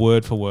 like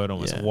word for word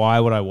almost. Yeah. Why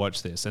would I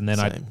watch this? And then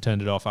I Same.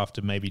 turned it off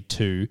after maybe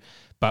 2.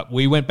 But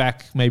we went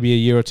back maybe a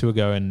year or 2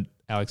 ago and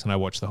Alex and I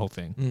watched the whole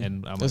thing.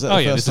 And I'm Was like, that oh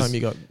the yeah, first this time is,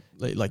 you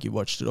got like you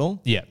watched it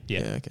all? yeah. Yeah,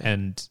 okay.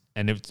 And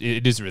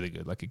it is really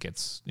good. Like it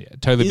gets, it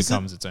totally Is it?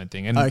 becomes its own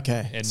thing. And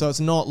Okay, and so it's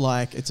not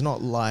like.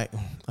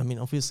 I mean,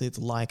 obviously it's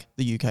like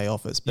the UK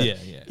Office, but Yeah.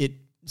 it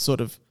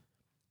sort of.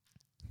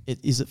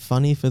 Is it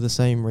funny for the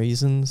same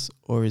reasons,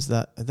 or is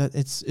that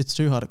it's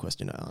too hard a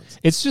question to answer?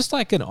 It's just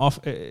like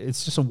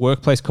it's just a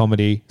workplace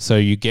comedy. So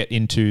you get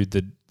into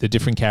the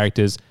different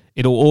characters.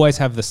 It'll always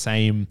have the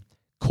same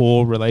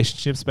core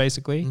relationships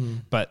basically.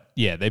 But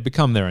yeah, they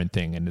become their own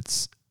thing. And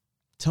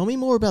Tell me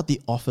more about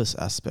the office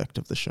aspect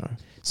of the show.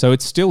 so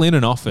it's still in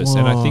an office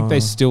and I think they Whoa.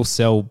 still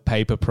sell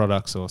paper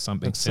products or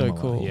something That's so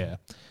similar. cool. Yeah.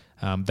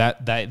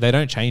 That they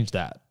don't change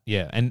that.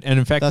 Yeah. And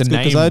in fact, That's the good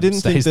name because I didn't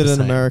think stays that the an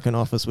same. American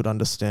office would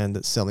understand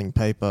that selling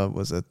paper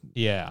was a.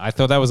 Yeah. I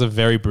thought that was a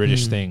very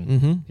British thing.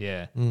 Mm-hmm.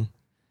 Yeah.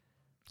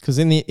 Because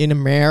in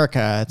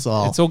America, it's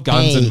all It's all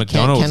guns and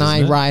McDonald's. Can I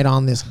isn't it? ride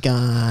on this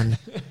gun?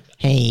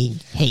 hey,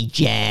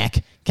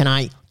 Jack,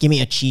 give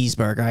me a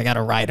cheeseburger? I got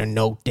to write a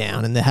note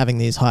down. and they're having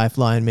these high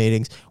flying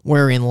meetings.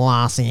 We're in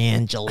Los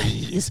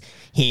Angeles.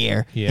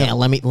 Here, Yeah.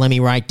 let me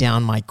write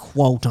down my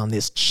quote on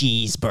this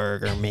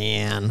cheeseburger,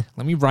 man.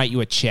 Let me write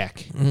you a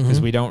check Mm-hmm. because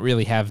we don't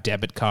really have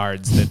debit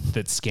cards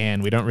that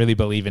scan. We don't really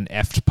believe in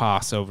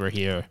EFT-PAS over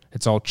here.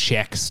 It's all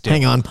check still.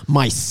 Hang on,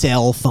 my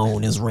cell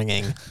phone is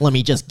ringing. Let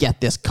me just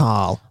get this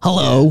call.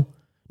 Hello?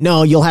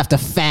 No, you'll have to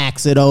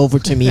fax it over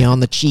to me on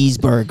the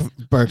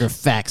cheeseburger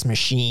fax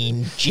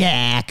machine,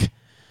 Jack.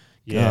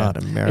 Yeah. God,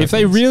 Americans. If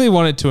they really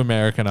wanted to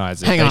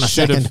Americanize it, Hang they on a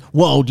should second. have.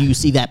 Whoa, do you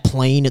see that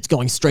plane? It's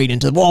going straight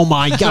into... Oh,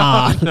 my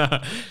God.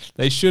 No,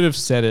 they should have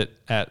set it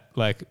at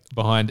like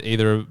behind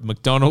either a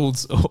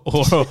McDonald's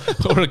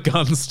or a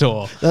gun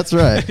store. That's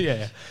right.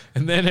 Yeah,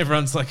 and then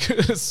everyone's like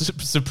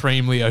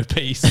supremely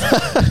obese.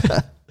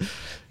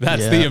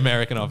 That's Yeah. the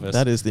American Office.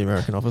 That is the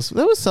American Office.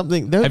 There was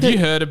something. Have you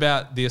heard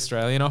about the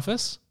Australian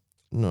Office?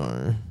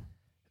 No.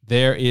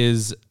 There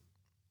is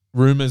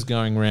rumors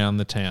going around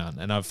the town,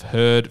 and I've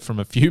heard from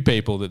a few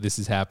people that this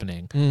is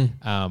happening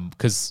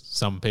because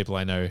some people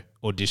I know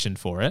auditioned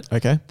for it.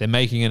 Okay. They're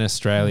making an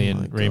Australian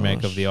Oh my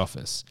remake gosh. of The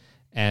Office,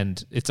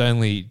 and it's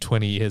only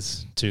 20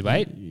 years too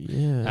late.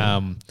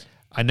 Yeah.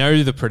 I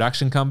know the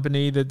production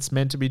company that's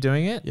meant to be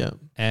doing it, Yeah.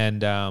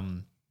 and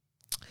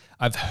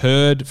I've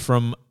heard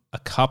from a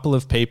couple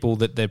of people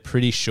that they're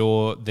pretty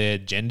sure they're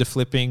gender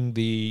flipping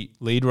the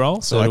lead role,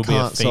 so I it'll be a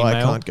can't. female. So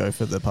I can't go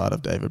for the part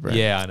of David Brent.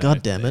 Yeah, I know.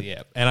 God damn it.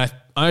 Yeah, and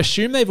I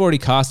assume they've already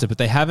cast it, but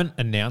they haven't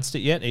announced it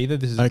yet either.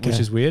 This is Okay. which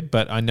is weird.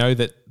 But I know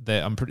that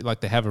I'm pretty like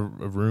they have a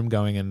room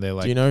going, and they're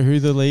like, Do you know who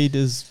the lead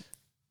is?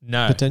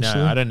 no,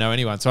 potentially? I don't know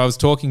anyone. So I was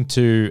talking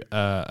to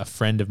a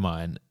friend of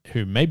mine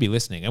who may be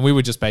listening, and we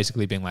were just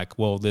basically being like,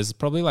 well, there's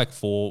probably like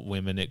 4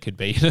 women it could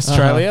be in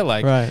Australia.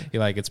 Like, right.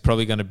 you're like, it's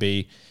probably going to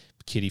be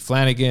Kitty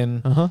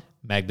Flanagan,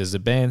 Magda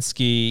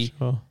Zabansky.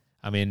 Oh.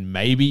 I mean,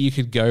 maybe you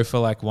could go for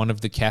like one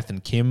of the Kath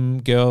and Kim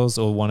girls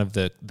or one of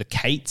the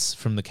Kates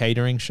from the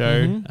catering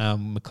show,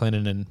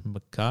 McLennan and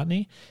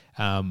McCartney.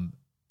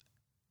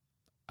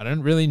 I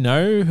don't really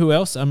know who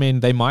else. I mean,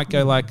 they might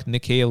go like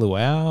Nakia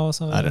Luau or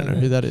something. I don't know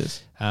who that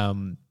is.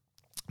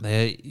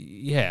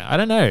 Yeah, I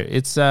don't know.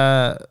 It's It's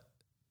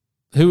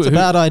a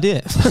bad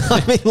idea.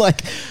 I mean,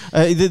 like,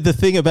 the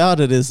thing about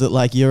it is that,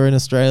 like, you're an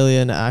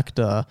Australian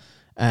actor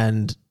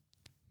and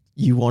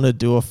you want to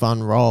do a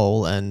fun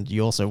role and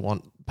you also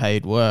want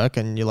paid work,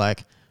 and you're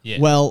like, Yeah.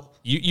 well,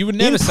 you would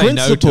never in say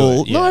no to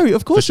principle, it. Yeah, no,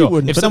 of course for sure. you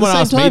wouldn't. If but someone at the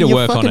asked same me time, to you're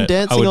work on fucking it, I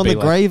dancing would on be the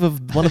like, grave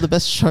of one of the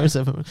best shows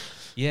ever.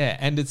 yeah,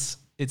 and it's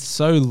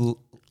so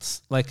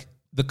like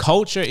the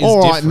culture is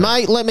All right,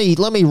 different. mate.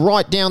 Let me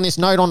write down this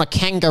note on a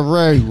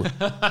kangaroo.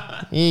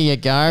 Here you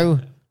go.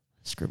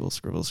 Scribble.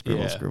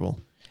 Yeah. Scribble.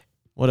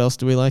 What else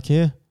do we like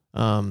here?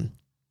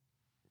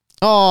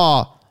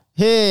 Oh,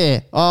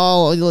 here.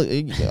 Oh, look,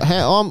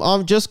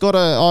 I'm just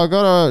I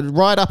gotta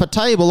write up a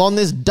table on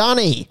this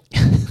dunny.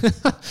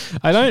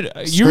 I don't.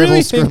 You Scribble,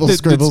 really scribble, think that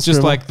scribble, it's just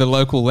scribble. like the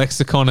local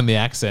lexicon and the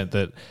accent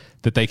that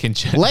they can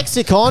change?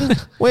 Lexicon?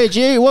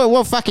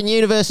 What fucking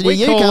university We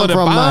you call come it a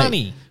from, mate?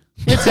 Barney.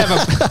 Let's have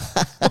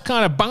a. What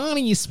kind of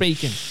Barney you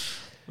speaking?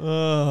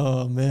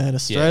 Oh man,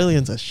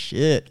 Australians are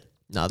shit.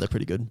 No, they're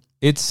pretty good.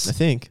 I It's.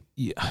 think.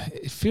 Yeah,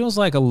 it feels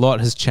like a lot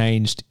has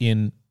changed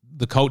in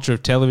the culture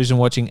of television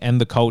watching and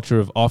the culture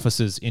of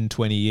offices in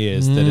 20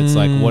 years. That it's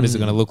like, what is it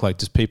going to look like?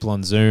 Just people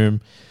on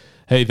Zoom.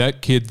 Hey,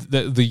 that kid,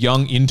 the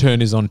young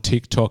intern is on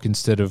TikTok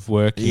instead of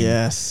working.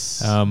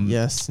 Yes.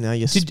 Yes. Now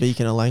you're Did-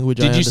 speaking a language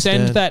I Did you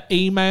send understand. that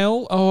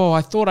email? Oh,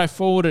 I thought I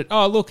forwarded.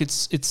 Oh, look,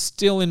 it's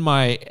still in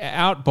my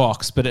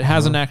outbox, but it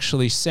hasn't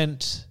actually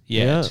sent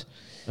yet.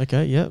 Yeah.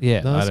 Okay. Yeah.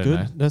 Yeah, No, I that's don't good.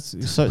 know.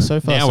 That's so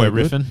far. Now so we're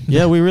good. riffing.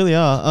 Yeah, we really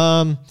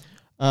are.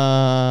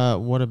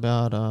 What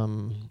about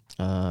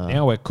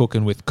Now we're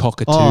cooking with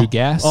cockatoo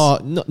gas. Oh,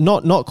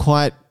 not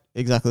quite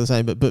exactly the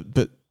same, but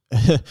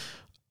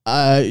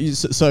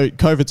so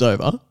COVID's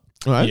over,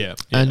 right? Yeah.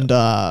 And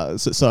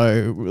so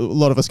a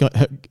lot of us got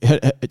a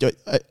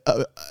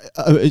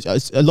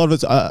lot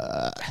of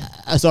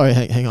us. Sorry,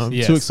 hang on. I'm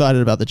Yes. too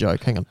excited about the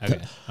joke. Hang on. Okay.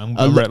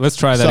 Let's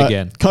try that so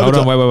again. COVID's Hold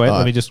on. Wait. all Let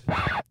right. me just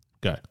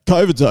go.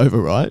 COVID's over,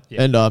 right?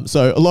 Yeah. And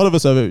so a lot of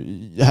us are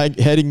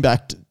heading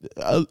back.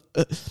 A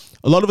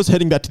lot of us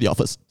heading back to the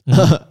office,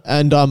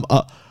 and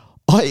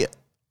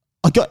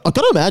I got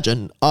to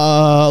imagine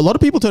a lot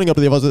of people turning up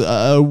to the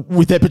office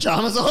with their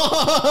pajamas.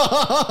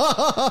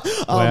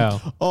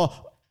 Wow.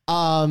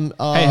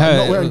 Hey,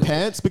 not wearing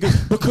pants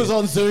because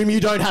on Zoom you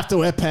don't have to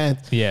wear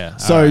pants. Yeah.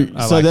 So all right,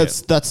 I like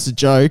that's a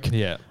joke. it.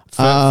 Yeah.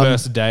 Um,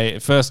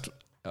 First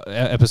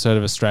episode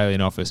of Australian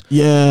Office.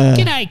 Yeah.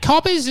 G'day,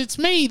 coppers. It's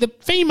me, the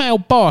female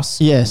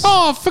boss. Yes.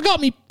 Oh, I forgot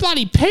me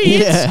bloody pants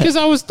Yeah. because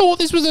I thought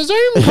this was a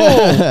Zoom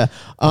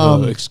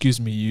call.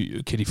 Excuse me,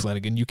 you Kitty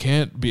Flanagan. You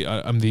can't be.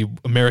 I'm the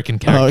American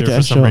character okay,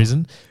 for some sure.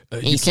 reason.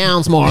 He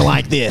sounds more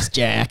like this,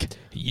 Jack.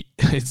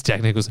 It's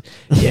Jack Nicholson.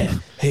 Yeah.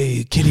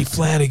 Hey, Kitty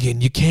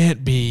Flanagan. You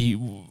can't be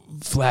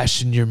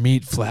flashing your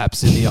meat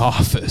flaps in the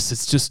office.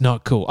 It's just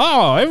not cool.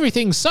 Oh,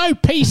 everything's so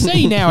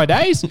PC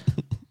nowadays.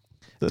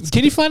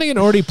 Kitty Flanagan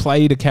already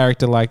played a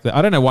character like that.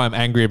 I don't know why I'm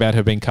angry about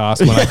her being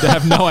cast when I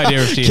have no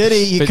idea if she Kitty,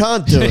 you but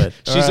can't do it.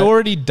 She's all right?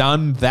 already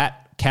done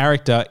that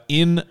character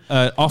in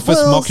an office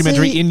Well,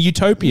 mockumentary see, in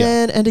Utopia.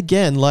 Man, and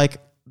again,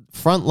 like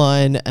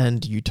Frontline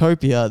and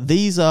Utopia,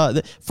 these are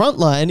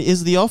Frontline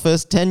is The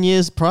Office 10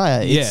 years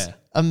prior. It's Yeah.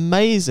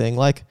 amazing.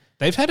 Like,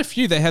 They've had a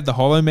few. They had The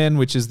Hollow Man,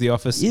 which is the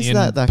office is in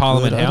that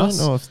Parliament good?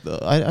 House. I don't know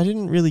if I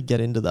didn't really get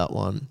into that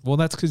one. Well,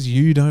 that's because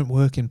you don't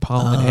work in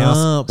Parliament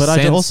House. But I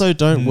since also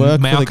don't work for the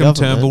Malcolm government.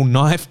 Turnbull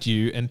knifed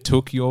you and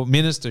took your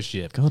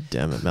ministership. God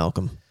damn it,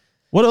 Malcolm.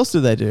 What else do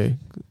they do?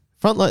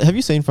 Frontline. Have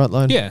you seen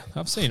Frontline? Yeah,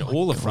 I've seen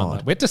all of Frontline.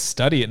 God. We had to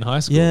study it in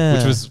high school, Yeah.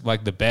 which was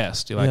like the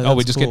best. You're like, Yeah, oh,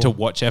 we that's just get to cool.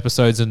 watch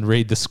episodes and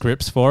read the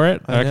scripts for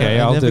it. I Okay,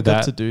 I I'll never do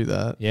got that. to do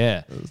that.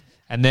 Yeah.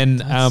 And then,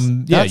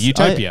 that's-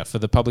 Utopia for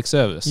the public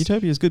service.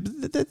 Utopia is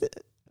good. But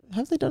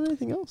have they done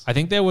anything else? I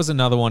think there was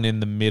another one in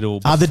the middle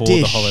The before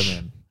the Dish. Hollow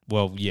Man.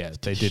 Well, yeah,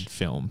 they did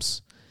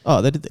films.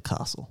 Oh, they did The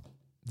Castle.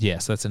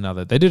 Yes, that's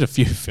another. They did a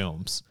few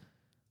films.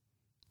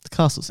 The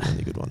Castle's the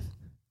only good one.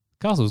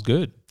 Castle's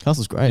good.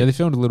 Castle's great. Yeah, they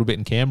filmed a little bit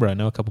in Canberra. I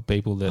know a couple of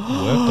people that worked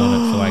on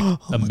it for like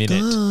a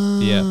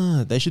minute.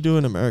 Yeah. They should do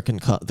an American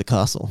The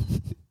Castle.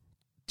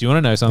 Do you want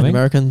to know An something?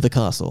 American The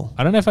Castle.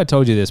 I don't know if I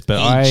told you this, but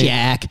Hey,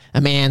 Jack, a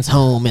man's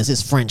home is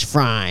his French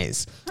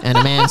fries, and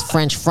a man's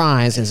French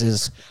fries is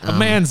his. A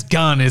man's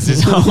gun is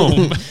his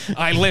home.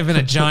 I live in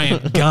a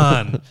giant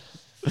gun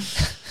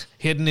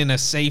hidden in a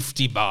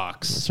safety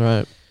box. That's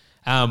right.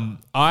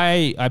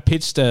 I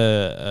pitched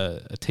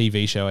a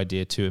TV show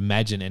idea to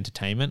Imagine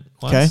Entertainment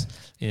once,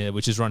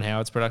 which is Ron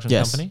Howard's production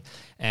Yes. company,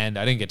 and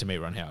I didn't get to meet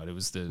Ron Howard. It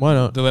was Why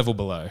not? the level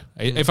below.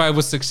 If I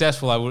was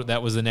successful,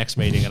 that was the next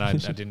meeting, and I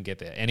didn't get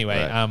there. Anyway,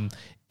 Right.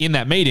 in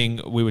that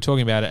meeting, we were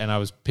talking about it, and I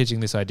was pitching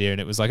this idea,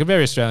 and it was like a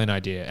very Australian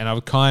idea, and I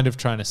was kind of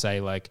trying to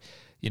say like,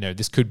 you know,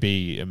 this could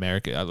be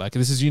America. Like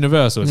this is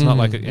Universal. It's not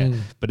like,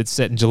 but it's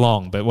set in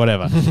Geelong. But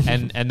whatever.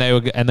 and they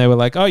were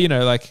like, oh, you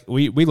know, like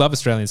we love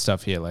Australian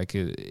stuff here. Like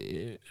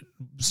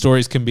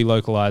stories can be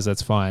localized.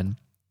 That's fine.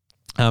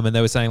 And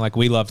they were saying like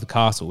we love the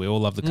castle. We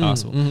all love the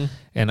castle.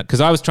 And because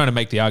I was trying to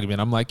make the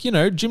argument, I'm like, you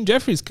know, Jim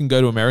Jeffries can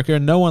go to America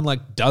and no one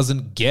like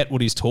doesn't get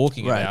what he's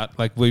talking Right. about.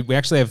 Like we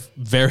actually have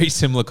very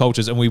similar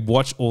cultures and we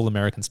watch all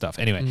American stuff.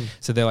 Anyway,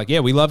 so they're like,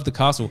 yeah, we love the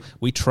castle.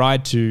 We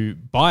tried to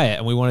buy it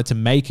and we wanted to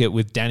make it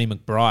with Danny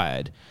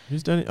McBride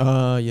Who's done it?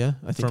 Yeah,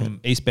 I think.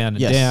 from Eastbound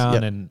and Yes, Down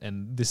yep.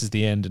 and This Is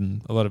the End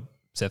and a lot of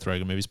Seth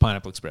Rogen movies,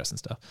 Pineapple Express and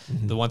stuff.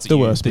 The ones that the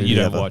you, worst that movie you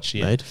don't ever watch.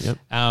 Yeah. made. Yep.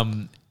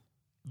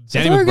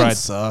 Danny Rogen McBride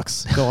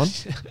sucks. Go on.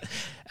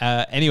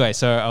 anyway,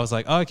 so I was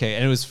like, oh, okay.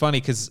 And it was funny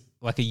because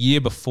like a year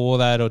before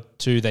that or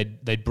two,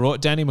 they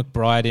brought Danny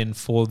McBride in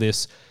for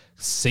this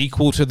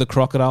sequel to the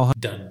Crocodile Hunt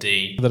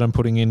Dundee that I'm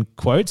putting in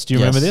quotes. Do you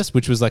remember Yes. this?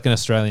 Which was like an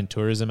Australian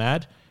tourism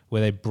ad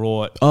where they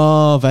brought,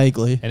 Oh,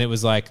 vaguely. and it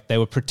was like they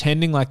were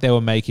pretending like they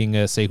were making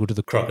a sequel to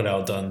the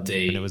Crocodile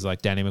Dundee, and it was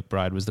like Danny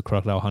McBride was the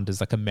Crocodile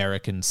Hunter's like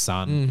American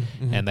son,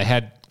 and they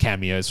had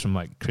cameos from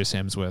like Chris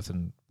Hemsworth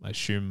and I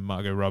assume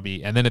Margot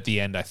Robbie, and then at the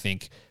end, I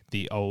think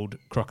the old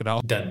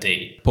Crocodile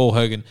Dundee, Paul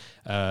Hogan,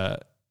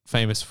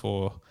 famous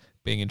for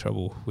being in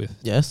trouble with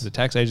Yes. the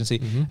tax agency,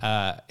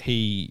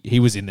 he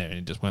was in there and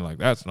he just went like,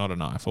 that's not a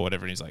knife or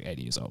whatever, and he's like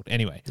 80 years old.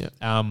 Anyway,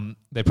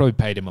 they probably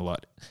paid him a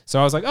lot. So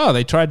I was like, oh,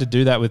 they tried to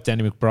do that with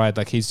Danny McBride.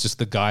 Like he's just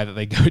the guy that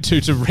they go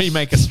to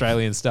remake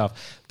Australian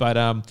stuff. But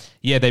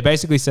yeah, they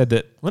basically said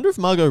that Wonder if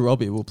Margot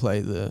Robbie will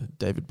play the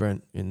David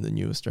Brent in the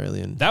new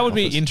Australian. that would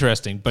be Office.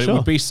 interesting, but it Sure.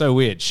 would be so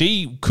weird.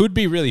 She could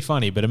be really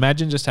funny, but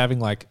imagine just having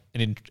like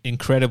an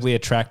incredibly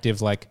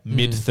attractive, like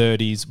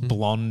mid-30s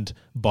blonde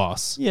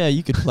boss. Yeah,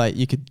 you could play.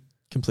 You could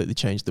completely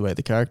change the way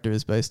the character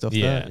is based off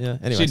Yeah. that. Yeah.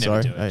 Anyway, She'd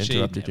never sorry, do it. I She'd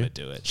interrupted never you.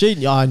 do it.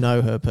 She, I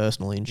know her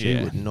personally, and she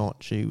Yeah. would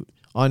not.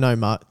 I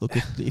know Look,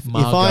 if I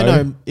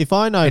Margot. know, if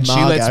I know, And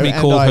Margot, she lets me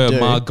and call I her do,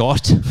 Margot.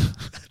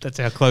 That's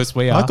how close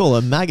we are. I call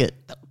her maggot.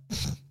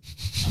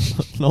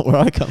 Not where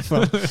I come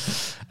from.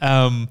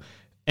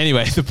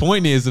 Anyway, the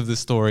point is of the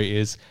story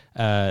is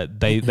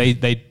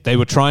they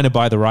were trying to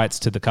buy the rights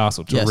to the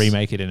castle to Yes.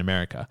 remake it in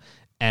America,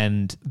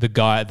 and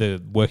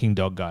the working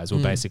dog guys were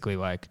basically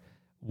like,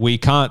 we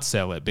can't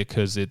sell it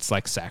because it's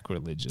like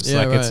sacrilegious.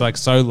 Yeah, It's right. like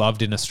so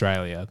loved in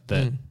Australia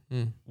that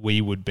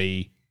we would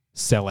be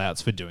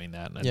sellouts for doing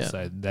that, and Yeah.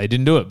 so they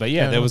didn't do it. But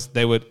yeah, Fair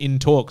they were in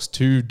talks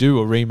to do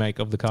a remake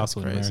of the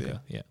castle in crazy.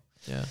 America. Yeah,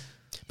 Yeah,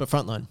 but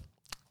Frontline,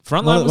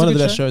 Frontline one was of a the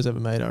good best show. shows ever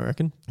made, I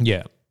reckon.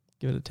 Yeah,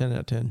 Give it a 10 out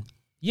of 10.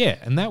 yeah,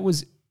 and that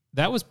was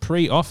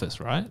pre-Office,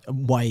 right?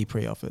 Way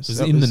pre-Office. It was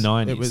That in the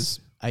 90s. It was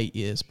 8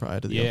 years prior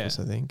to the Yeah. Office,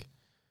 I think.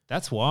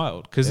 That's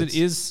wild because it It's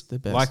is the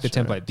best like the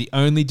show. template. The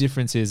only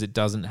difference is it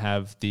doesn't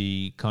have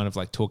the kind of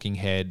like talking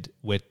head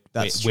where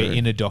That's we're true.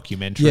 in a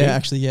documentary. Yeah,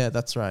 actually, yeah,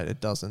 that's right.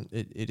 It doesn't.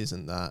 It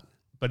isn't that.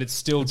 but it's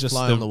still just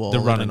Fly the, on the wall the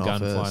run in and an gun,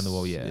 fly office. on the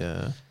wall. Yeah,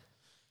 Yeah.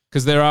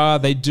 because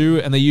they do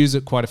and they use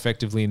it quite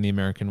effectively in the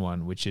American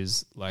one, which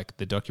is like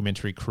the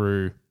documentary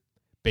crew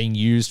being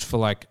used for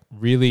like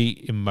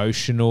really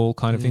emotional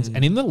kind of things.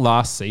 And in the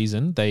last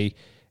season, they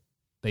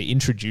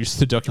introduced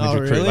the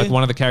documentary crew. really? Like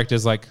one of the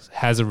characters like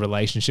has a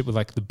relationship with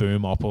like the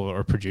boom op or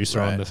a producer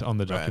on Right.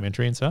 the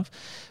documentary and stuff.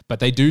 But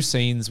they do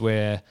scenes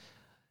where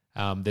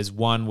there's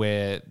one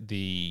where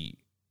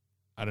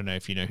I don't know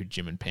if you know who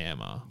Jim and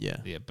Pam are. Yeah.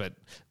 Yeah, but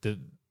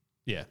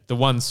the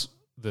ones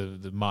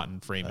the Martin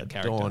Freeman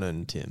character. Dawn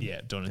and Tim.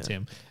 Yeah, Dawn and Yeah.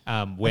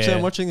 Tim. Where Actually,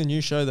 I'm watching the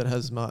new show that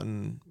has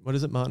Martin. What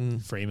is it? Martin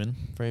Freeman.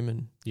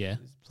 Freeman Yeah.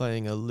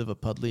 playing a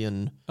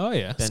Liverpudlian Oh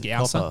yeah. Ben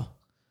Scouser.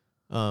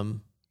 Copper.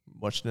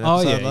 Watched an Oh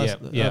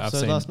episode yeah, last,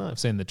 episode last night. I've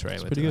seen the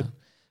trailer. pretty to good.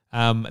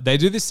 that. They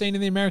do this scene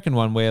in the American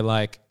one where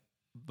like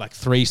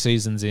 3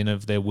 seasons in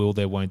of their will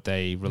they won't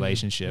they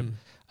relationship,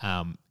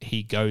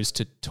 he goes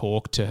to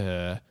talk to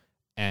her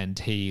and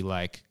he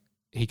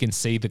can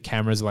see the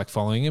cameras like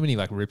following him and he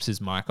like rips his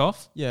mic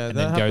off. Yeah, and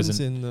that then happens goes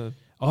and in the.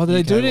 Oh, do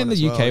they do it in one the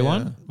as UK well,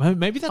 one? Well,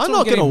 maybe that's I'm what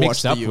not I'm going getting to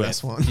mixed watch up the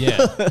US with. one.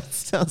 Yeah. It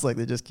sounds like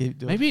they just keep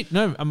doing. Maybe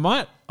no. I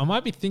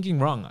might be thinking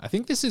wrong. I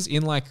think this is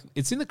in like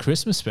it's in the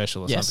Christmas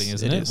special or Yes, something,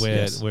 isn't it it? is, Where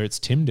yes. where it's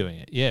Tim doing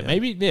it. Yeah,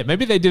 maybe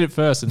they did it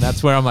first, and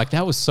that's where I'm like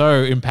that was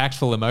so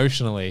impactful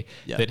emotionally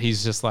Yeah. that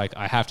he's just like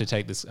I have to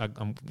take this.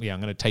 I'm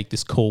going to take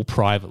this call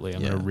privately.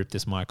 I'm going to Yeah. rip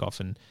this mic off,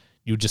 and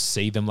you'll just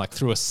see them like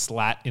through a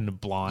slat in a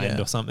blind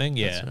Yeah, or something.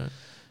 that's Yeah.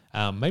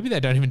 right. Maybe they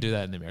don't even do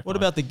that in the American. What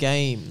one. about the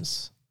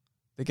games?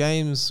 The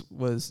games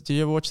was. Did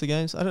you ever watch the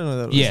games? I don't know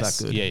that it was Yes,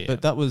 that good. yeah.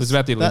 But that was. It was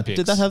about the Did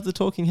Olympics. that have the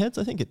talking heads?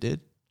 I think it did.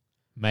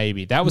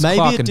 Maybe that was Maybe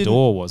Clark it and didn't-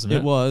 Dorr, wasn't it?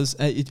 It was.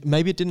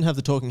 Maybe it didn't have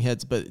the talking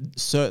heads, but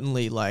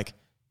certainly like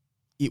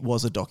it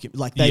was a document.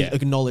 Like they Yeah.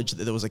 acknowledged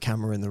that there was a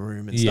camera in the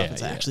room and stuff. Yeah, And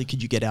say, yeah. actually,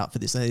 could you get out for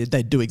this? And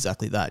they do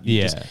exactly that.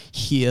 You just Yeah.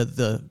 hear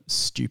the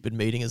stupid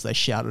meeting as they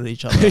shout at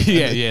each other. and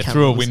yeah, the yeah, camera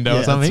through a was- window or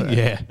that's something. right.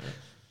 Yeah,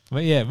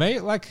 but yeah,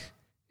 mate, like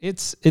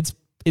it's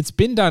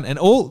been done, and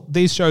all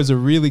these shows are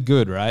really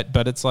good, right?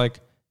 But it's like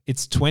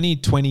it's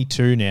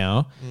 2022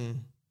 now. Mm.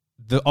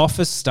 The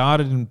Office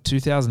started in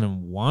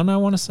 2001, I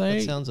want to say.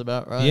 That sounds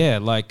about right. Yeah,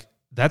 like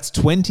that's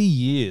 20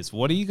 years.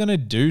 What are you gonna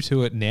do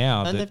to it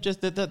now? And that- they've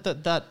just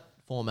that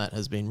format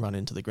has been run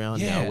into the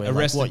ground yeah, now. Where Arrested like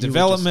what you were just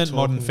Development,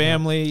 Modern talking about-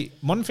 Family.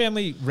 Modern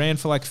Family ran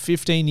for like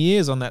 15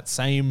 years on that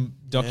same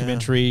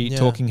documentary Yeah.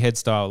 talking head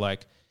style.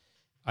 Like,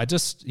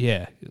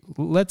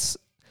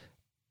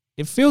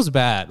 it feels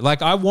bad.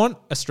 Like, I want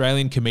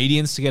Australian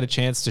comedians to get a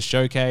chance to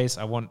showcase.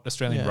 I want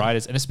Australian Yeah.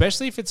 writers, and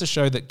especially if it's a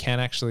show that can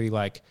actually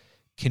like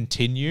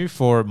continue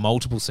for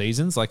multiple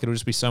seasons. Like, it'll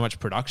just be so much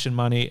production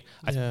money.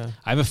 Yeah.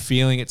 I have a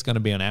feeling it's going to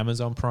be on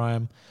Amazon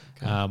Prime,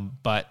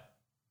 but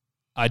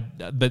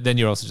then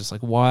you're also just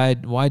like, why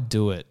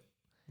do it?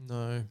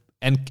 No.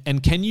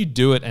 And can you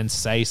do it and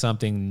say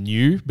something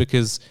new?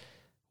 Because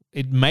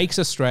it makes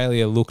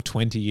Australia look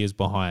 20 years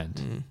behind.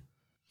 Mm.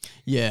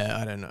 Yeah,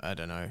 I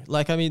don't know.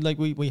 Like, I mean, like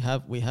we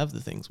have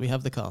the things. We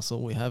have the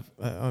castle. We have.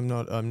 I'm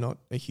not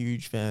a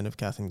huge fan of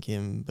Kath and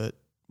Kim, but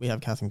we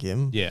have Kath and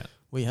Kim. Yeah.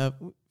 We have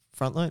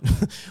Frontline.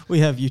 We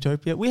have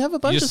Utopia. We have a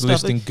bunch You're of just stuff.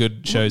 listing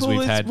good shows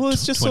we've had Well,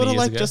 it's just 20 sort of years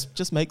like ago.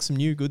 just make some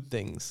new good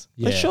things.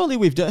 Like, Yeah. surely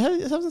we've done.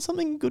 Hasn't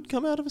something good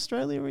come out of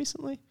Australia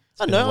recently?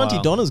 I been a don't know. Auntie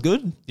while. Donna's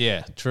good.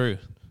 Yeah, true.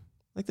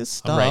 Like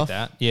this I stuff. rate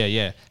that.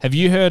 Yeah. Have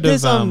you heard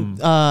There's of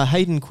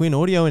Hayden Quinn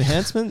audio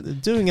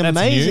enhancement doing That's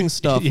amazing new.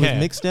 stuff Yeah. with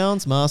mix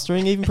downs,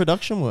 mastering, even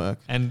production work.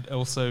 and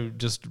also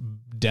just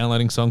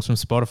downloading songs from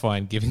Spotify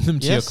and giving them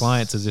to your Yes.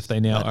 clients as if they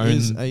now That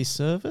is own. a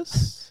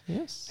service.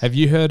 Yes. Have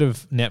you heard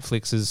of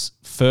Netflix's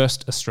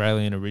first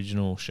Australian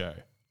original show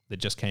that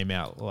just came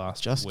out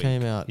last Just week?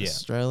 came out. Yeah.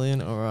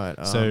 Australian. All right.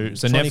 So 20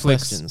 Netflix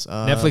questions.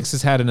 Netflix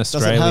has had an Does it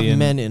Australian. have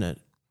men in it?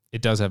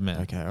 It does have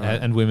men. Okay, all right.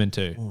 And women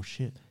too. Oh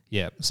shit.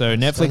 Yeah. So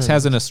Netflix stunning.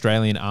 has an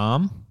Australian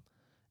arm,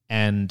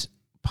 and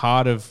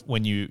part of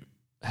when you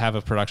have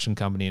a production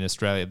company in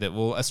Australia,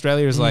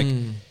 Australia is like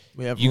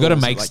We have you got to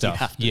rules that, make like,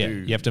 stuff.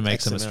 You have to make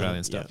X some amount,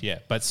 Australian stuff. Yeah.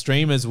 But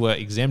streamers were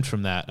exempt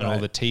from that, and all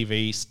Right. the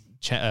TV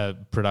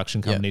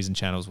production companies and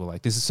channels were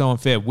like, "This is so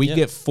unfair. We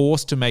get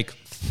forced to make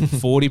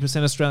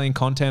 40% Australian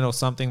content or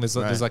something. There's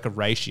Right. like a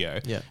ratio."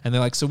 Yeah. And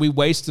they're like, "So we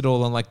waste it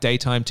all on like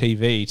daytime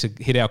TV to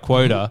hit our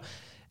quota."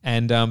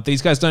 And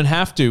these guys don't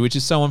have to, which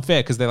is so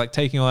unfair because they're like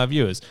taking all our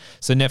viewers.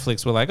 So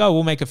Netflix were like, oh,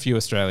 we'll make a few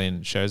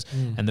Australian shows.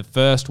 And the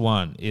first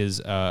one is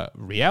a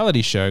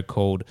reality show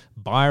called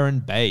Byron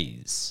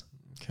Bays.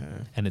 Okay.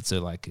 And it's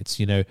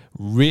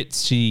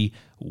ritzy,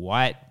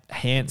 white,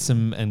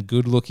 handsome and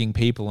good looking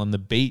people on the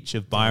beach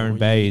of Byron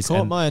Bays. Caught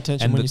and, my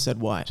attention and when the- you said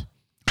white.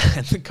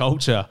 and the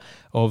culture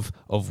of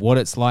what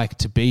it's like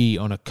to be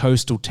on a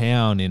coastal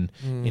town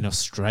in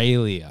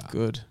Australia.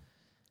 Good.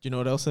 Do you know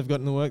what else they've got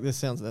in the work? That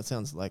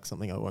sounds like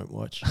something I won't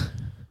watch.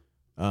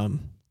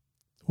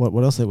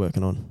 What else are they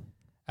working on?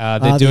 They're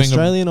the doing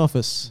Australian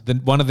Office.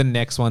 one of the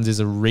next ones is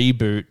a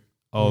reboot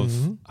of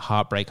Mhm.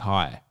 Heartbreak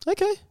High.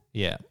 Okay.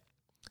 Yeah.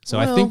 So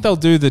I Well- think they'll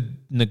do the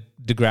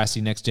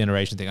Degrassi Next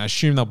Generation thing. I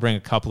assume they'll bring a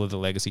couple of the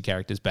legacy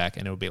characters back,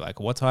 and it'll be like,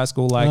 what's high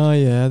school like? Oh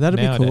yeah, that'd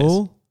nowadays. be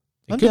cool.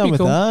 It I'm could down be with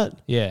cool. that.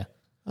 Yeah.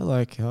 I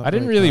like. I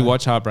didn't really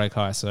watch Heartbreak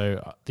High.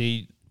 So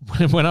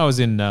when I was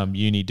in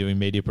uni doing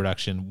media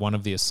production, one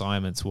of the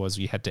assignments was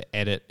you had to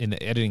edit in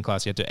the editing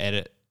class. You had to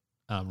edit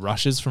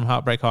rushes from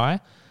Heartbreak High,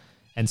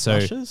 and so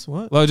Rushes?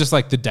 What? well, just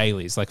like the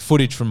dailies, like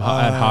footage from a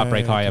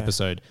Heartbreak High okay.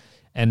 episode.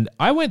 And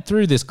I went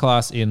through this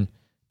class in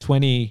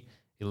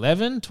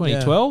 2011,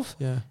 2012.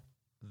 Yeah.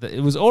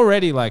 It was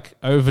already like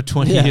over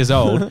 20 Yeah. years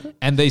old,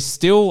 and they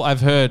still, I've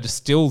heard,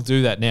 still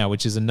do that now,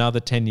 which is another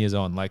 10 years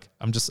on. Like,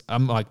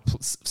 I'm like,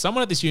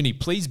 someone at this uni,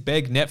 please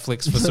beg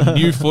Netflix for some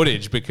new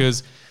footage,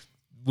 because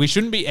we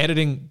shouldn't be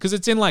editing, because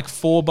it's in like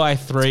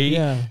 4:3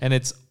 Yeah. and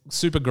it's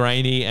super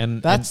grainy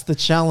and That's the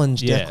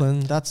challenge, Yeah.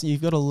 Declan.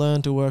 You've got to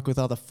learn to work with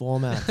other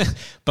formats.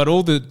 but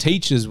all the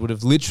teachers would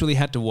have literally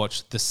had to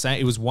watch the same.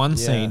 It was one Yeah.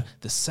 scene,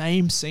 the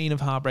same scene of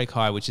Heartbreak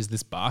High, which is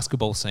this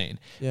basketball scene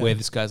Yeah. where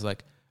this guy's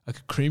like, I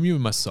could cream you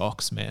in my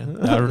socks, man.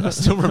 I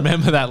still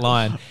remember that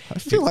line. I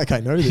feel like I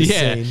know this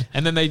scene.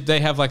 And then they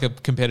have like a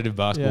competitive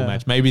basketball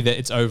match. Maybe that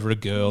it's over a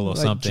girl or Like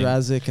something.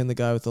 Drazik and the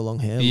guy with the long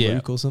hair,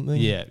 Luke or something.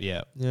 Yeah.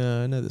 Yeah,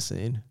 I know the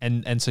scene.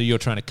 And so you're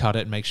trying to cut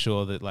it and make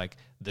sure that like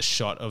the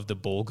shot of the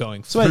ball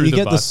going So through wait, you the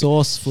get the basket.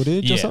 source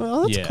footage or Yeah, something?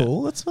 Oh, that's yeah.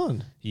 cool. That's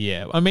fun.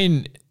 Yeah. I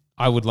mean,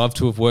 I would love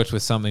to have worked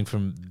with something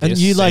from this And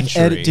you like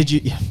century. edit? Did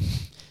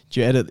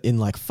you edit in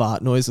like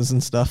fart noises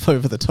and stuff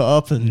over the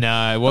top? And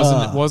No, it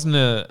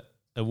wasn't.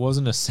 It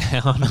wasn't a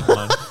sound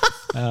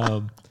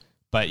one.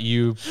 But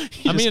you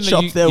I mean,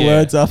 chop their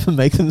words up and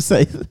make them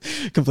say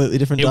completely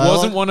different It dialogue.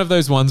 wasn't one of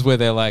those ones where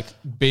they're like,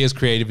 be as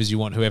creative as you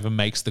want. Whoever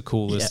makes the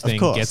coolest thing of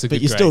course, gets a but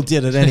good you grade. still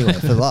did it anyway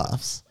for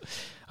laughs.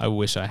 I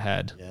wish I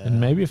had. Yeah.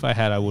 And maybe if I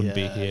had, I wouldn't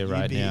be Yeah, here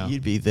right now.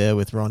 You'd be there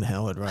with Ron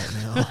Howard right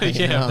now.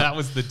 Yeah, that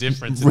was the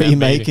difference. in that meeting.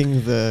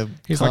 Remaking the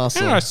He's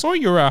castle. like, yeah, I saw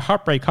your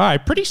Heartbreak High.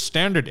 Pretty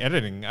standard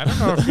editing. I don't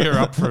know if you're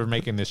up for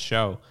making this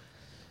show.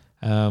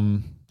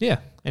 Yeah.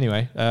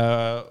 Anyway,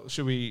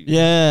 should we?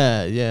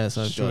 Yeah.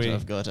 So Should we-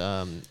 I've got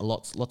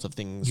lots of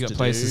things. You got to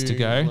places do. to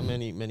go?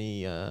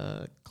 Many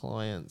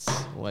clients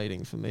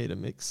waiting for me to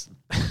mix.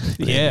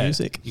 Yeah,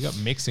 music. you got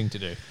mixing to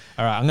do.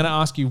 All right, I'm going to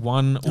ask you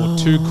one or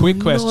two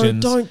quick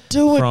questions. No, don't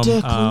do it, from,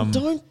 Declan.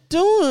 Don't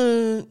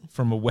do it.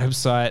 From a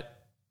website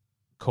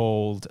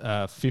called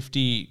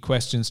 50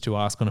 Questions to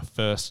Ask on a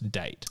First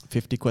Date.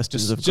 50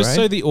 questions Just, of just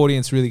grey. so the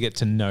audience really get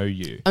to know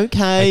you.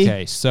 Okay.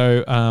 Okay,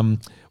 so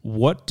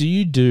what do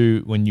you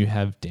do when you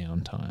have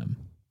downtime?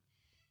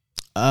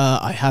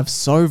 I have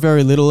so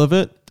very little of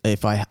it.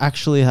 If I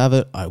actually have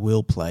it, I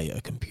will play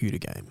a computer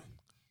game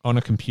On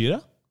a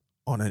computer?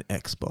 on an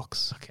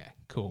Xbox. Okay,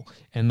 cool.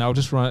 And I'll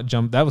just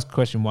jump. That was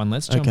question 1.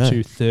 Let's jump Okay.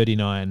 to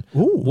 39. Ooh.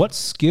 What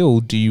skill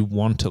do you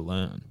want to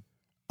learn?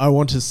 I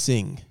want to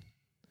sing.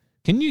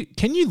 Can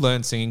you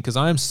learn singing? Because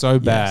I am so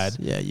bad.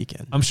 Yes. Yeah, you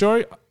can. I'm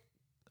sure.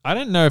 I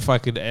don't know if I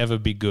could ever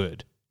be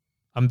good.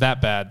 I'm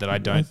that bad that I I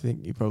don't.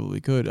 think you probably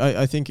could.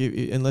 I think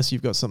unless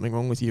you've got something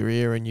wrong with your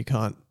ear and you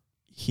can't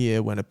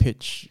hear when the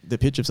pitch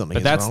of something But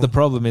is that's wrong. the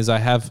problem. Is I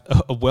have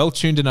a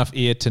well-tuned enough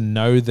ear to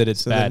know that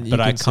it's So then bad, you but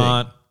I can sing.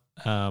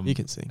 can't You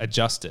can sing.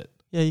 adjust it.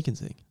 Yeah, you can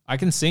sing. I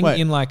can sing Wait.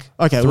 in like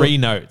Okay, 3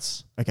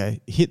 notes. Okay,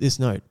 hit this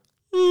note.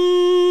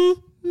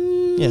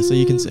 Yeah, so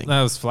you can sing.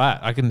 That was flat.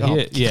 I can Oh,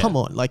 hear. Yeah. Come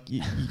on, like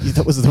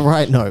that was the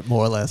right note,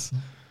 more or less.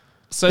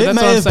 So It that's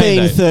may what I'm have saying.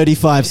 been though.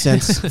 35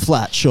 cents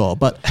flat, sure,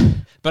 but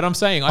But I'm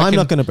saying I'm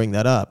not going to bring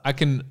that up.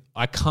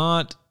 I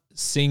can't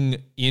sing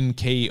in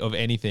key of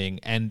anything,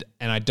 and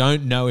I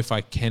don't know if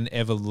I can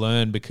ever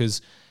learn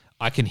because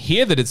I can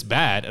hear that it's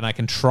bad and I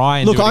can try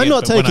and Look, do it I'm again,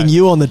 not but when taking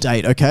you on the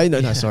date, okay?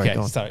 No, sorry, Okay,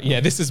 go on. so yeah,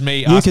 this is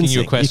me can asking you sing.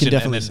 a You question can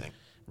definitely and then sing.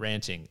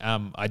 ranting.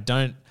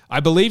 I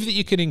believe that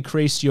you can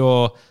increase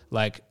your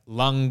like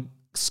lung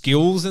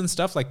skills and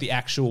stuff, like the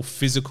actual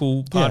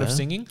physical part of Yeah.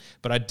 singing,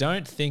 but I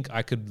don't think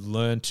I could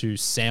learn to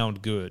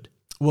sound good.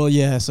 Well,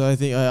 yeah, so I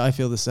think I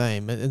feel the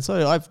same. And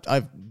so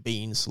I've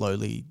been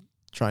slowly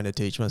trying to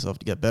teach myself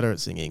to get better at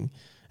singing,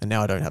 and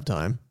now I don't have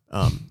time,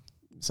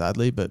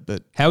 sadly, but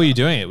How are you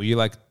doing it? Were you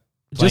like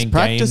playing just games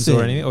practicing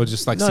or anything, or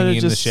just like No, singing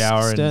in the just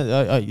shower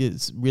and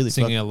it's really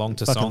singing along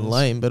to fucking songs?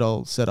 lame, but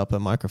I'll set up a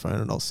microphone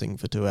and I'll sing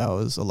for 2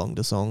 hours along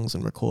to songs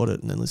and record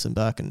it and then listen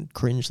back and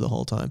cringe the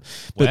whole time.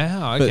 But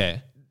Wow, but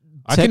okay.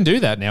 I can do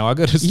that now. I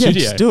got a yeah,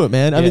 studio. just do it,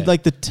 man. I Yeah. mean,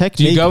 like the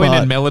technique. Do you go in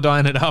part- and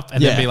melodyne it up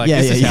and then be like,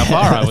 Yeah, this yeah, is yeah.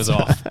 how far I was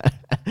off?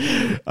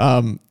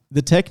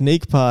 The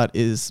technique part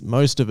is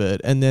most of it,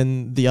 and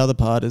then the other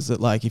part is that,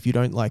 like, if you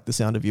don't like the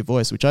sound of your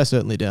voice, which I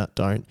certainly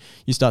don't,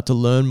 you start to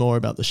learn more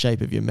about the shape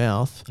of your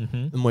mouth Mm-hmm.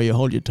 and where you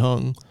hold your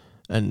tongue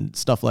and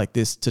stuff like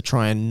this to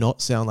try and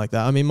not sound like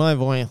that. I mean, my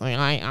voice,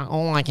 Like,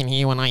 all I can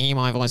hear when I hear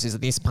my voice is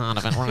this part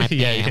of it right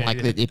Yeah, there. yeah,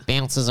 like yeah. It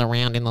bounces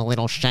around in the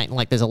little shape.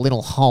 Like there's a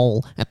little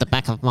hole at the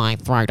back of my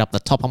throat, up the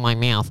top of my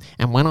mouth.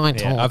 And when I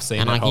talk, I've seen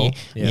and that I hole.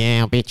 hear,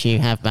 Yeah. I bet you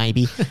have,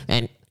 baby.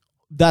 And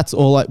that's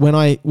all. When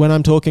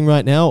I'm talking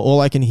right now, all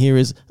I can hear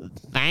is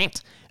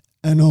that.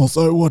 and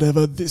also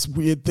whatever this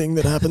weird thing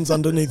that happens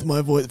underneath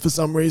my voice. For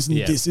some reason,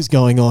 Yeah. this is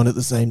going on at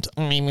the same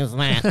time. Name is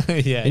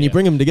that. Yeah, And you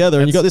bring them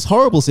together, and you got this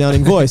horrible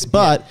sounding voice.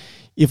 But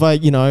if I,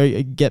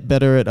 get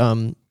better at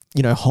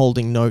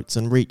holding notes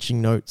and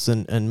reaching notes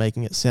and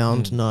making it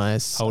sound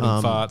nice, holding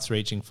farts,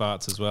 reaching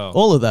farts as well.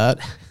 all of that,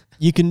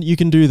 you can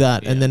do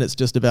that, Yeah. and then it's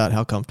just about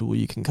how comfortable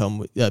you can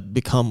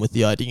become with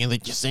the idea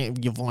that You say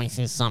your voice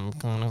is some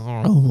kind of.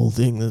 a whole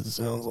thing that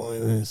sounds like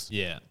this.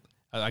 Yeah.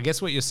 I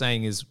guess what you're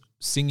saying is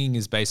singing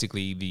is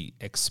basically the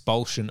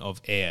expulsion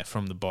of air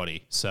from the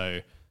body. So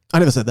I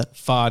never said that.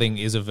 farting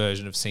is a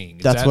version of singing.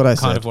 Is That's that what I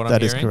kind said. of what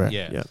That I'm is hearing? correct.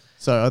 Yeah. Yeah.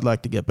 So I'd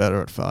like to get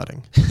better at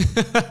farting.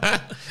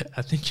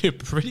 I think you're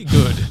pretty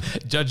good,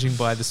 judging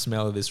by the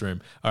smell of this room.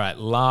 All right,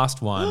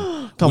 last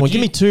one. Come Would on, give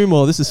you- me 2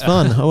 more. This is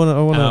fun. I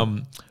want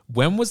to.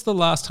 When was the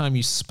last time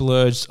you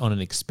splurged on an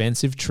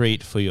expensive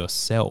treat for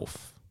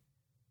yourself?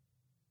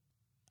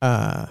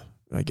 I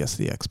guess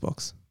the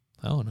Xbox,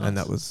 Oh, nice. and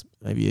that was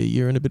maybe a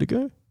year and a bit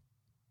ago.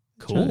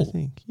 Trying to cool.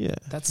 think. Yeah.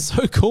 That's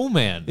so cool,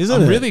 man. Isn't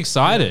I'm it? really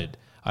excited.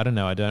 I don't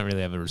know. I don't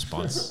really have a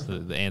response.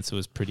 The answer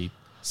was pretty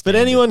But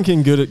anyone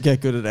can get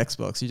good at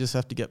Xbox. You just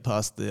have to get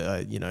past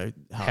the,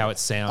 how it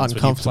sounds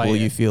uncomfortable when you, play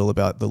you it. feel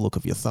about the look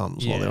of your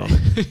thumbs while they're on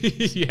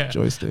the yeah.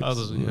 joysticks. I was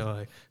just Yeah.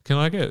 like,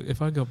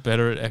 if I got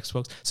better at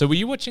Xbox? So were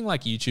you watching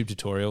like YouTube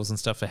tutorials and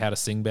stuff for how to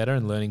sing better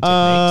and learning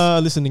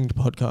techniques? Listening to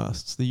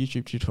podcasts. The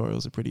YouTube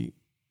tutorials are pretty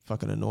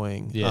fucking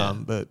annoying. Yeah.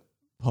 But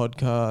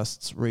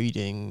podcasts,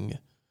 reading,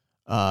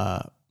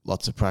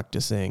 lots of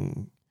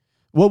practicing.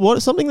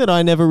 What something that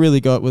I never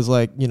really got was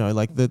like,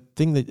 like the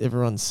thing that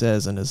everyone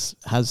says and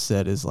has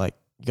said is like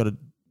you got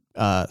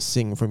to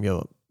sing from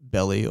your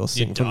belly or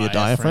sing from your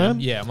diaphragm.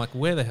 Yeah, I'm like,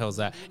 where the hell's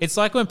that? It's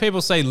like when people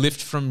say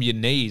lift from your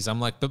knees. I'm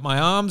like, but my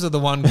arms are the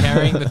one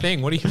carrying the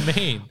thing. What do you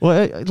mean?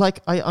 Well,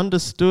 I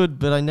understood,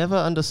 but I never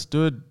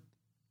understood.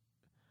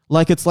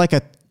 Like it's like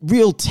a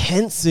real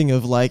tensing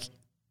of like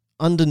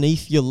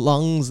underneath your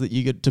lungs that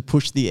you get to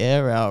push the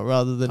air out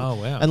rather than. Oh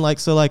wow. And like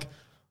so like.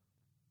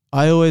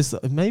 I always,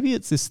 maybe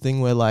it's this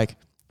thing where like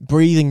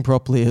breathing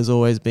properly has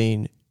always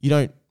been, you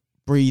don't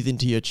breathe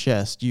into your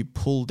chest, you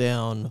pull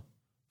down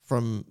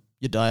from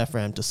your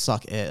diaphragm to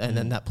suck air and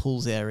then that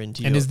pulls air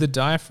into And your... is the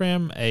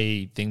diaphragm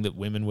a thing that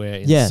women wear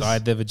Yes.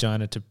 inside their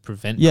vagina to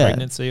prevent Yeah.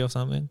 pregnancy or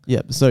something?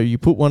 Yeah, so you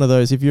put one of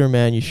those, if you're a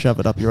man, you shove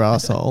it up your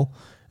asshole,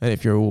 and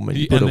if you're a woman,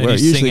 you put And it then where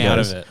you it usually sing out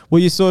goes. of it.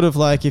 Well, you sort of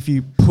like, if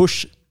you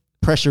push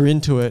pressure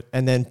into it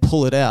and then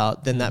pull it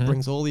out, then that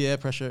brings all the air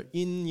pressure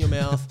in your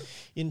mouth,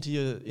 into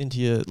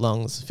your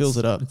lungs, fills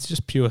it up. It's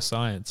just pure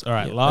science. All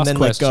right, Yeah. last and then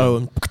question. let go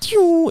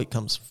and it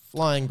comes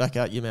flying back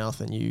out your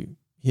mouth and you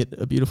hit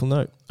a beautiful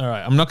note. All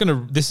right, I'm not going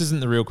to... This isn't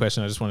the real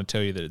question. I just want to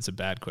tell you that it's a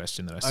bad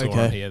question that I saw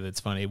on here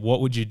that's funny.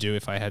 What would you do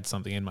if I had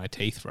something in my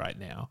teeth right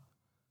now?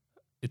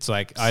 It's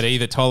like I'd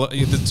either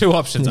tolerate... The two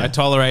options. I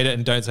tolerate it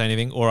and don't say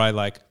anything, or I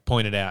like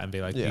point it out and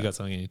be like, you got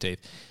something in your teeth.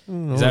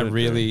 Is that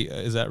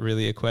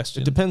really a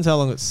question? It depends how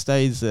long it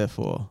stays there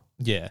for.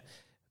 Yeah.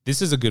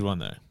 This is a good one,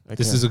 though. Okay.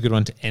 This is a good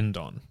one to end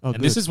on. Oh,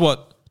 and this good. is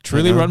what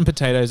Truly know. Rotten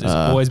Potatoes has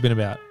always been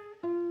about.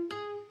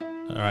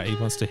 All right, he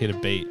wants to hit a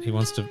beat. He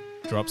wants to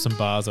drop some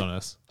bars on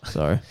us.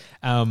 Sorry.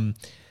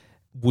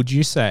 Would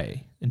you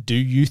say, and do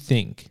you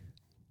think,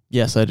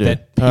 Yes, I do.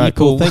 that All right,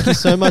 cool. people- Thank you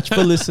so much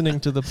for listening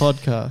to the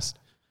podcast.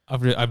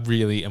 I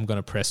really am going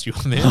to press you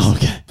on this.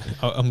 Okay.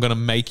 I'm going to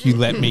make you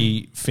let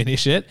me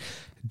finish it.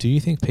 Do you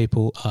think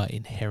people are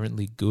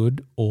inherently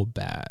good or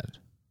bad?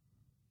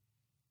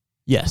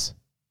 Yes.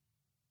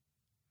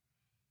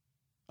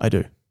 I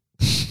do.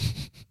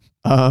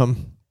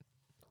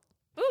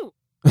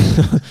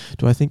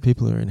 Do I think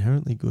people are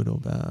inherently good or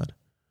bad?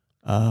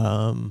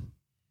 No.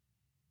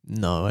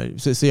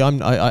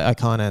 I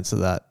can't answer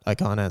that. I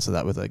can't answer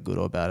that with a good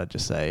or bad. I'd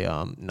just say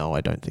no.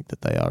 I don't think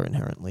that they are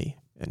inherently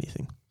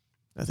anything.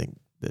 I think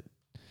that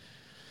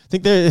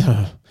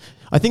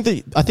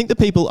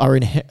people are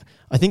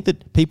I think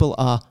that people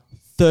are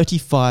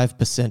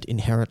 35%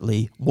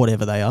 inherently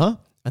whatever they are,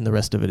 and the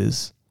rest of it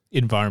is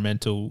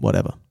Environmental,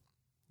 whatever.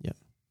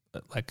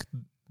 like,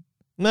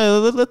 No,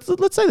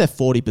 let's say they're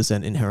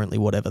 40% inherently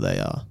whatever they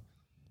are.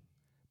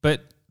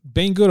 but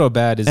being good or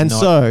bad is And not.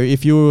 so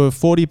if you were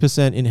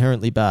 40%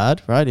 inherently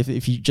bad, right?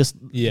 If you just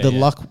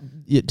luck,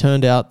 it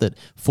turned out that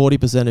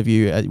 40% of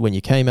you when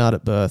you came out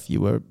at birth,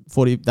 you were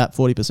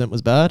 40%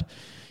 was bad.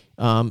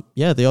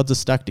 The odds are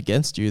stacked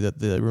against you that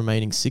the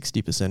remaining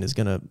 60% is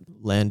going to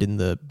land in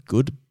the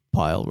good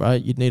pile,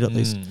 right? You'd need at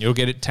least you'll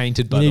get it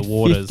tainted by the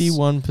waters.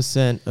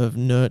 51% of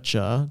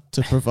nurture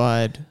to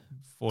provide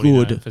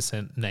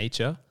 49%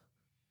 nature.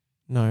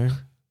 no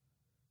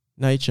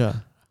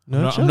nature.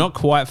 I'm not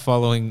quite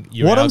following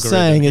your What I'm algorithm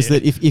saying is here.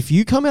 that if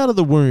you come out of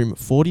the womb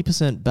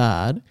 40%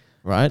 bad,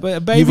 right?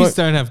 But babies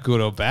don't have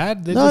good or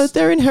bad.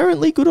 They're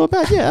inherently good or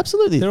bad. Yeah,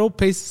 absolutely. They're all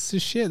pieces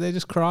of shit. They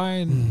just cry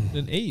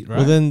and eat, right?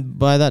 Well, then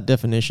by that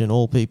definition,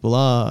 all people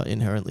are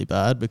inherently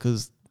bad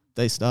because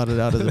they started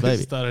out as a They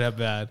baby. started out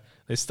bad.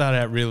 They started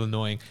out real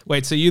annoying.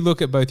 Wait, so you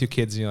look at both your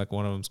kids and you're like,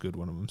 one of them's good,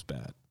 one of them's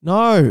bad.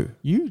 No,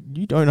 you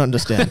don't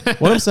understand.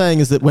 What I'm saying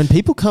is that when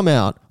people come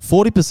out,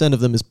 40% of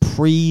them is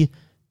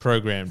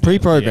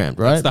Pre-programmed,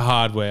 right? That's the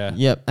hardware.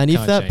 Yep. And if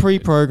Can't that change it.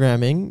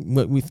 pre-programming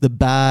with the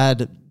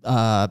bad,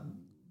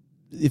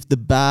 if the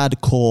bad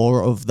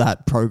core of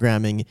that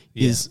programming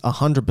is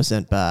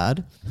 100%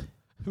 bad.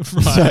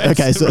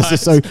 Right. So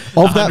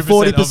of that 100%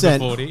 40%, of the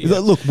 40, yeah.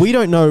 look, we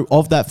don't know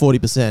of that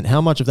 40%, how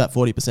much of that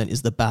 40%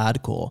 is the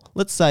bad core.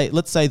 Let's say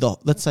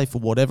for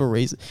whatever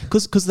reason,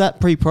 because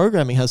that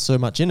pre-programming has so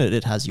much in it.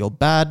 It has your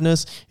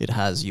badness, it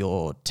has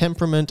your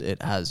temperament,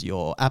 it has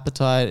your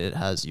appetite, it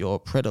has your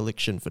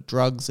predilection for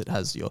drugs, it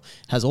has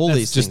all That's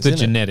these just things the in it.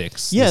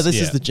 genetics. Yeah,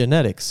 this is the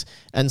genetics.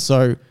 And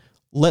so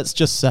let's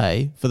just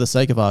say, for the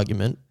sake of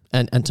argument,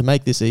 and to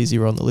make this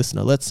easier on the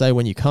listener, let's say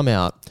when you come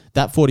out,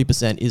 that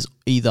 40% is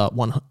either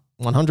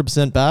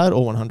 100% bad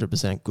or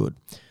 100% good.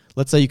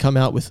 Let's say you come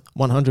out with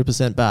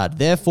 100% bad.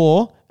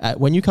 Therefore,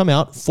 when you come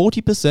out,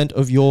 40%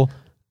 of your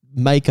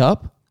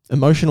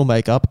emotional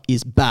makeup,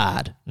 is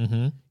bad.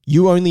 Mm-hmm.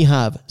 You only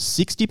have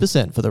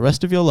 60% for the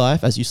rest of your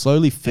life as you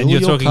slowly fill And you're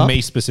your talking cup.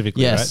 me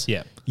specifically, Yes.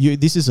 right? Yeah.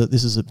 This is a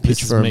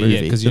pitch is for a me, movie.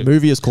 yeah, 'cause the you-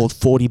 movie is called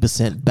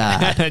 40%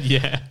 Bad.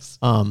 Yes.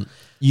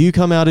 you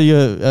come out of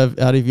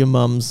your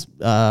mum's.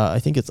 I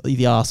think it's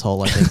the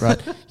asshole. I think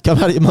right. You come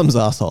out of your mum's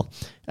asshole,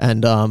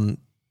 and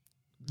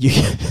you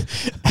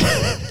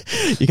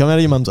you come out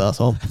of your mum's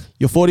asshole.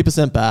 You're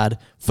 40% bad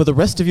for the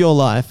rest of your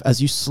life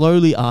as you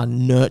slowly are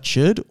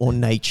nurtured or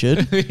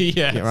natured.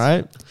 Yes.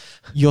 Right.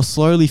 You're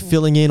slowly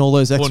filling in all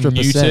those extra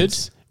neutered.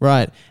 percents.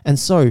 Right. And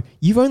so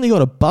you've only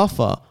got a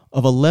buffer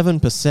of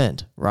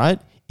 11%. Right.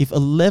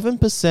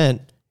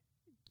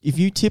 If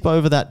you tip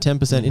over that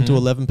 10% into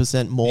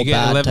 11% more You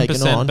get bad 11%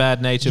 taken on,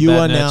 bad nature, you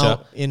bad are nurture.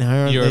 now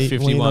inherently. You're a well,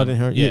 51. You're not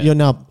inherent, Yeah. You're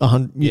now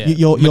 100. Yeah.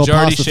 You're Majority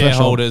past the threshold.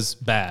 shareholders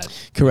bad.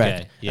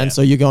 Correct. Okay, yeah. And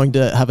so you're going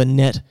to have a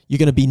net. You're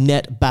going to be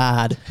net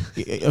bad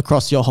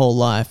across your whole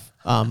life,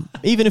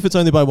 even if it's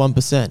only by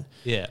 1%.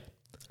 Yeah.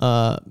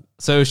 Uh,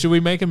 So should we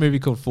make a movie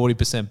called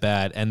 40%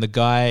 Bad? And the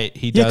guy,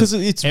 he yeah, does...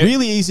 because it's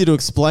really easy to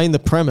explain the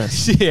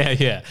premise.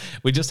 Yeah.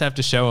 We just have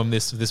to show him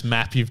this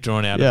map you've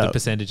drawn out Yeah. of the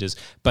percentages.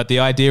 But the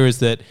idea is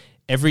that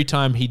every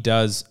time he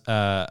does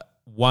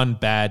one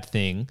bad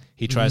thing,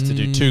 he tries to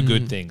do two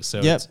good things.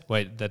 So Yep. it's,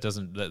 wait,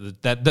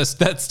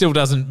 that still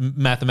doesn't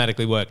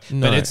mathematically work.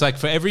 No. But it's like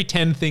for every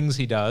 10 things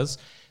he does,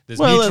 there's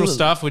Well, neutral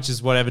stuff, which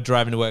is whatever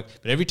driving to work.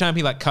 But every time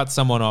he like cuts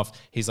someone off,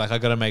 he's like, I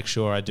got to make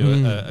sure I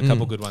do a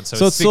couple good ones.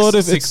 So it's sort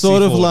of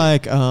 60-40.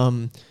 like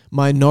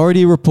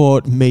Minority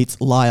Report meets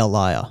Liar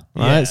Liar,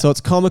 right? Yeah. So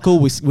it's comical.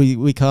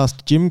 We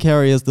cast Jim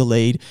Carrey as the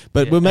lead,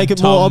 but we'll make and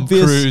it more Tom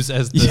obvious. Cruise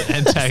as the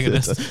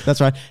antagonist.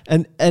 That's right.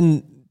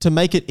 And to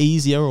make it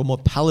easier or more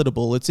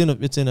palatable, it's in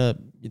a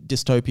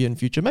dystopian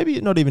future. Maybe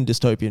not even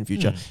dystopian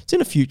future. It's in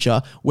a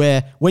future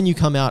where when you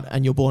come out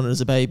and you're born as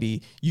a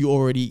baby,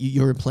 you're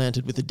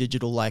implanted with a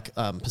digital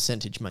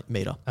percentage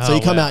meter. So Oh,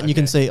 you come wow, out and you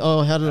can okay. see,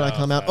 oh, how did I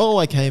come out? Oh,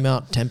 I came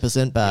out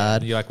 10%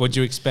 bad. You're like, what'd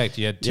you expect?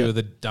 You had two Yeah. of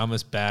the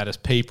dumbest,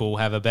 baddest people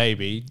have a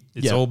baby.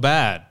 It's Yeah. all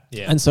bad.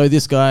 Yeah. And so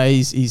this guy,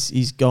 he's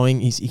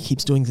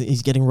keeps doing,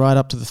 he's getting right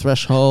up to the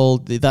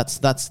threshold. That's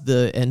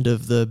the end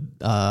of the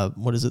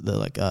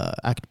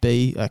Act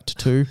B, Act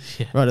 2.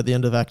 Yeah. Right at the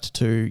end of Act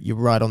 2, you're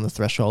right on the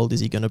threshold. Is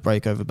he going to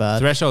break over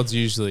bad? Threshold's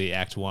usually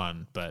Act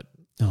 1, but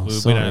Oh, we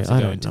sorry, don't have to I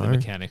go don't into know. the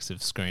mechanics of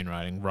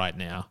screenwriting right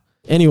now.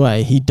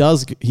 Anyway, he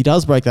does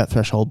break that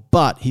threshold,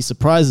 but he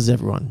surprises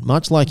everyone,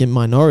 much like in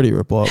Minority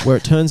Report, where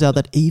it turns out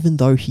that even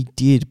though he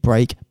did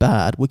break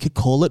bad, we could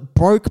call it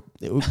broke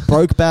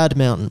bad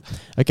mountain.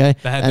 Okay,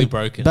 Badly And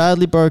broken.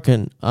 Badly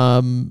broken.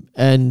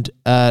 And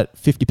at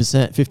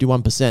 50%,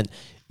 51%.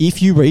 If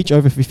you reach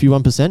over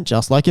 51%,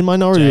 just like in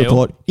Minority Jail.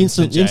 Report,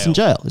 Instant instant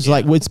jail. jail. It's Yeah.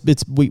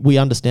 like we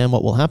understand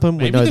what will happen.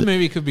 Maybe we know the that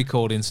movie could be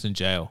called Instant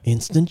Jail.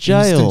 instant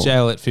jail. Instant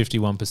Jail at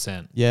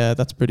 51%. Yeah,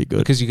 that's pretty good.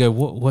 Because you go,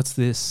 what's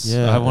this?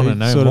 Yeah, I want to it's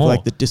know sort more. of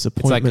like the It's like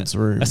disappointments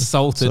room.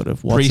 Assaulted Sort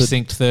of, what's it-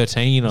 Precinct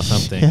 13 or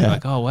something. Yeah. You're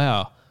like, oh,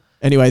 wow.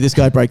 Anyway, this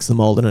guy breaks the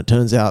mold, and it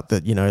turns out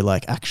that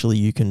actually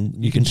you can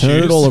can turn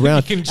it choose. all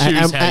around. You can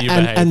choose how you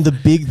behave. And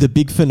the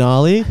big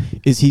finale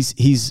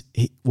is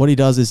what he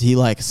does is he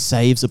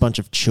saves a bunch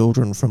of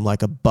children from a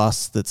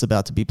bus that's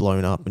about to be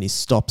blown up, and he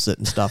stops it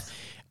and stuff.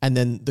 And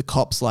then the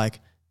cops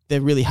they're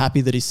really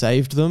happy that he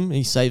saved them. And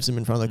he saves them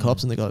in front of the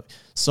cops, and they go,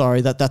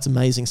 "Sorry, that's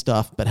amazing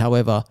stuff, but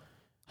however."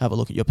 Have a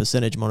look at your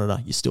percentage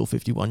monitor. You're still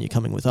 51. You're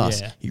coming with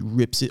us. Yeah. He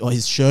rips it. Or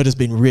his shirt has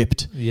been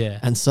ripped. Yeah.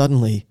 And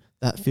suddenly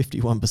that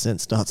 51%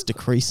 starts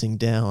decreasing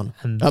down.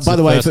 And it's By the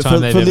the way, first for time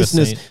they've ever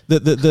listeners, seen-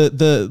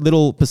 the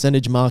little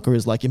percentage marker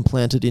is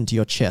implanted into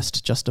your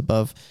chest, just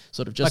above,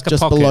 sort of Like a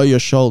just pocket. below your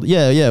shoulder.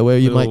 Yeah, where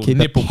you might Little keep a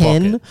nipple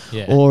pen pocket.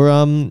 Yeah. or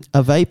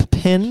a vape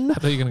pen I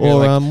thought you were gonna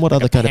or go what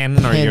other a kind pen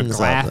of or your pens are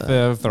there?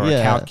 glasses or a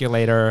Yeah.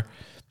 calculator.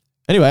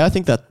 Anyway, I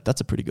think that's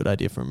a pretty good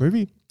idea for a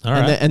movie. All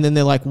and, right. and then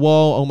they're like,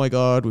 whoa, oh my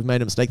God, we've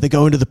made a mistake. They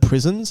go into the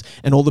prisons,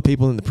 and all the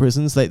people in the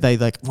prisons, they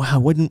like, wow,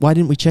 why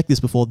didn't we check this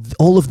before?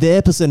 All of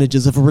their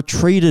percentages have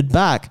retreated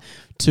back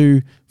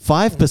to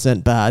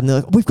 5% bad. And they're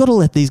like, we've got to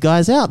let these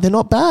guys out. They're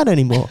not bad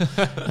anymore.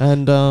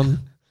 And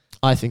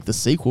I think the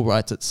sequel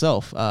writes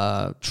itself.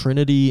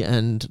 Trinity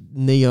and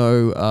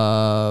Neo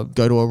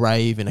go to a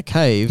rave in a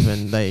cave,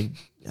 and they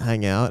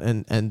hang out,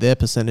 and their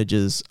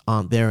percentages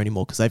aren't there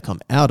anymore because they've come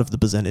out of the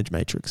percentage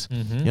matrix.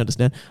 Mm-hmm. You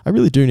understand? I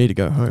really do need to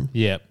go home.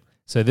 Yep.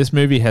 So this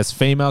movie has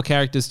female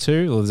characters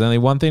too. Well, there's only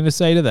one thing to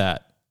say to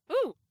that.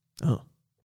 Oh.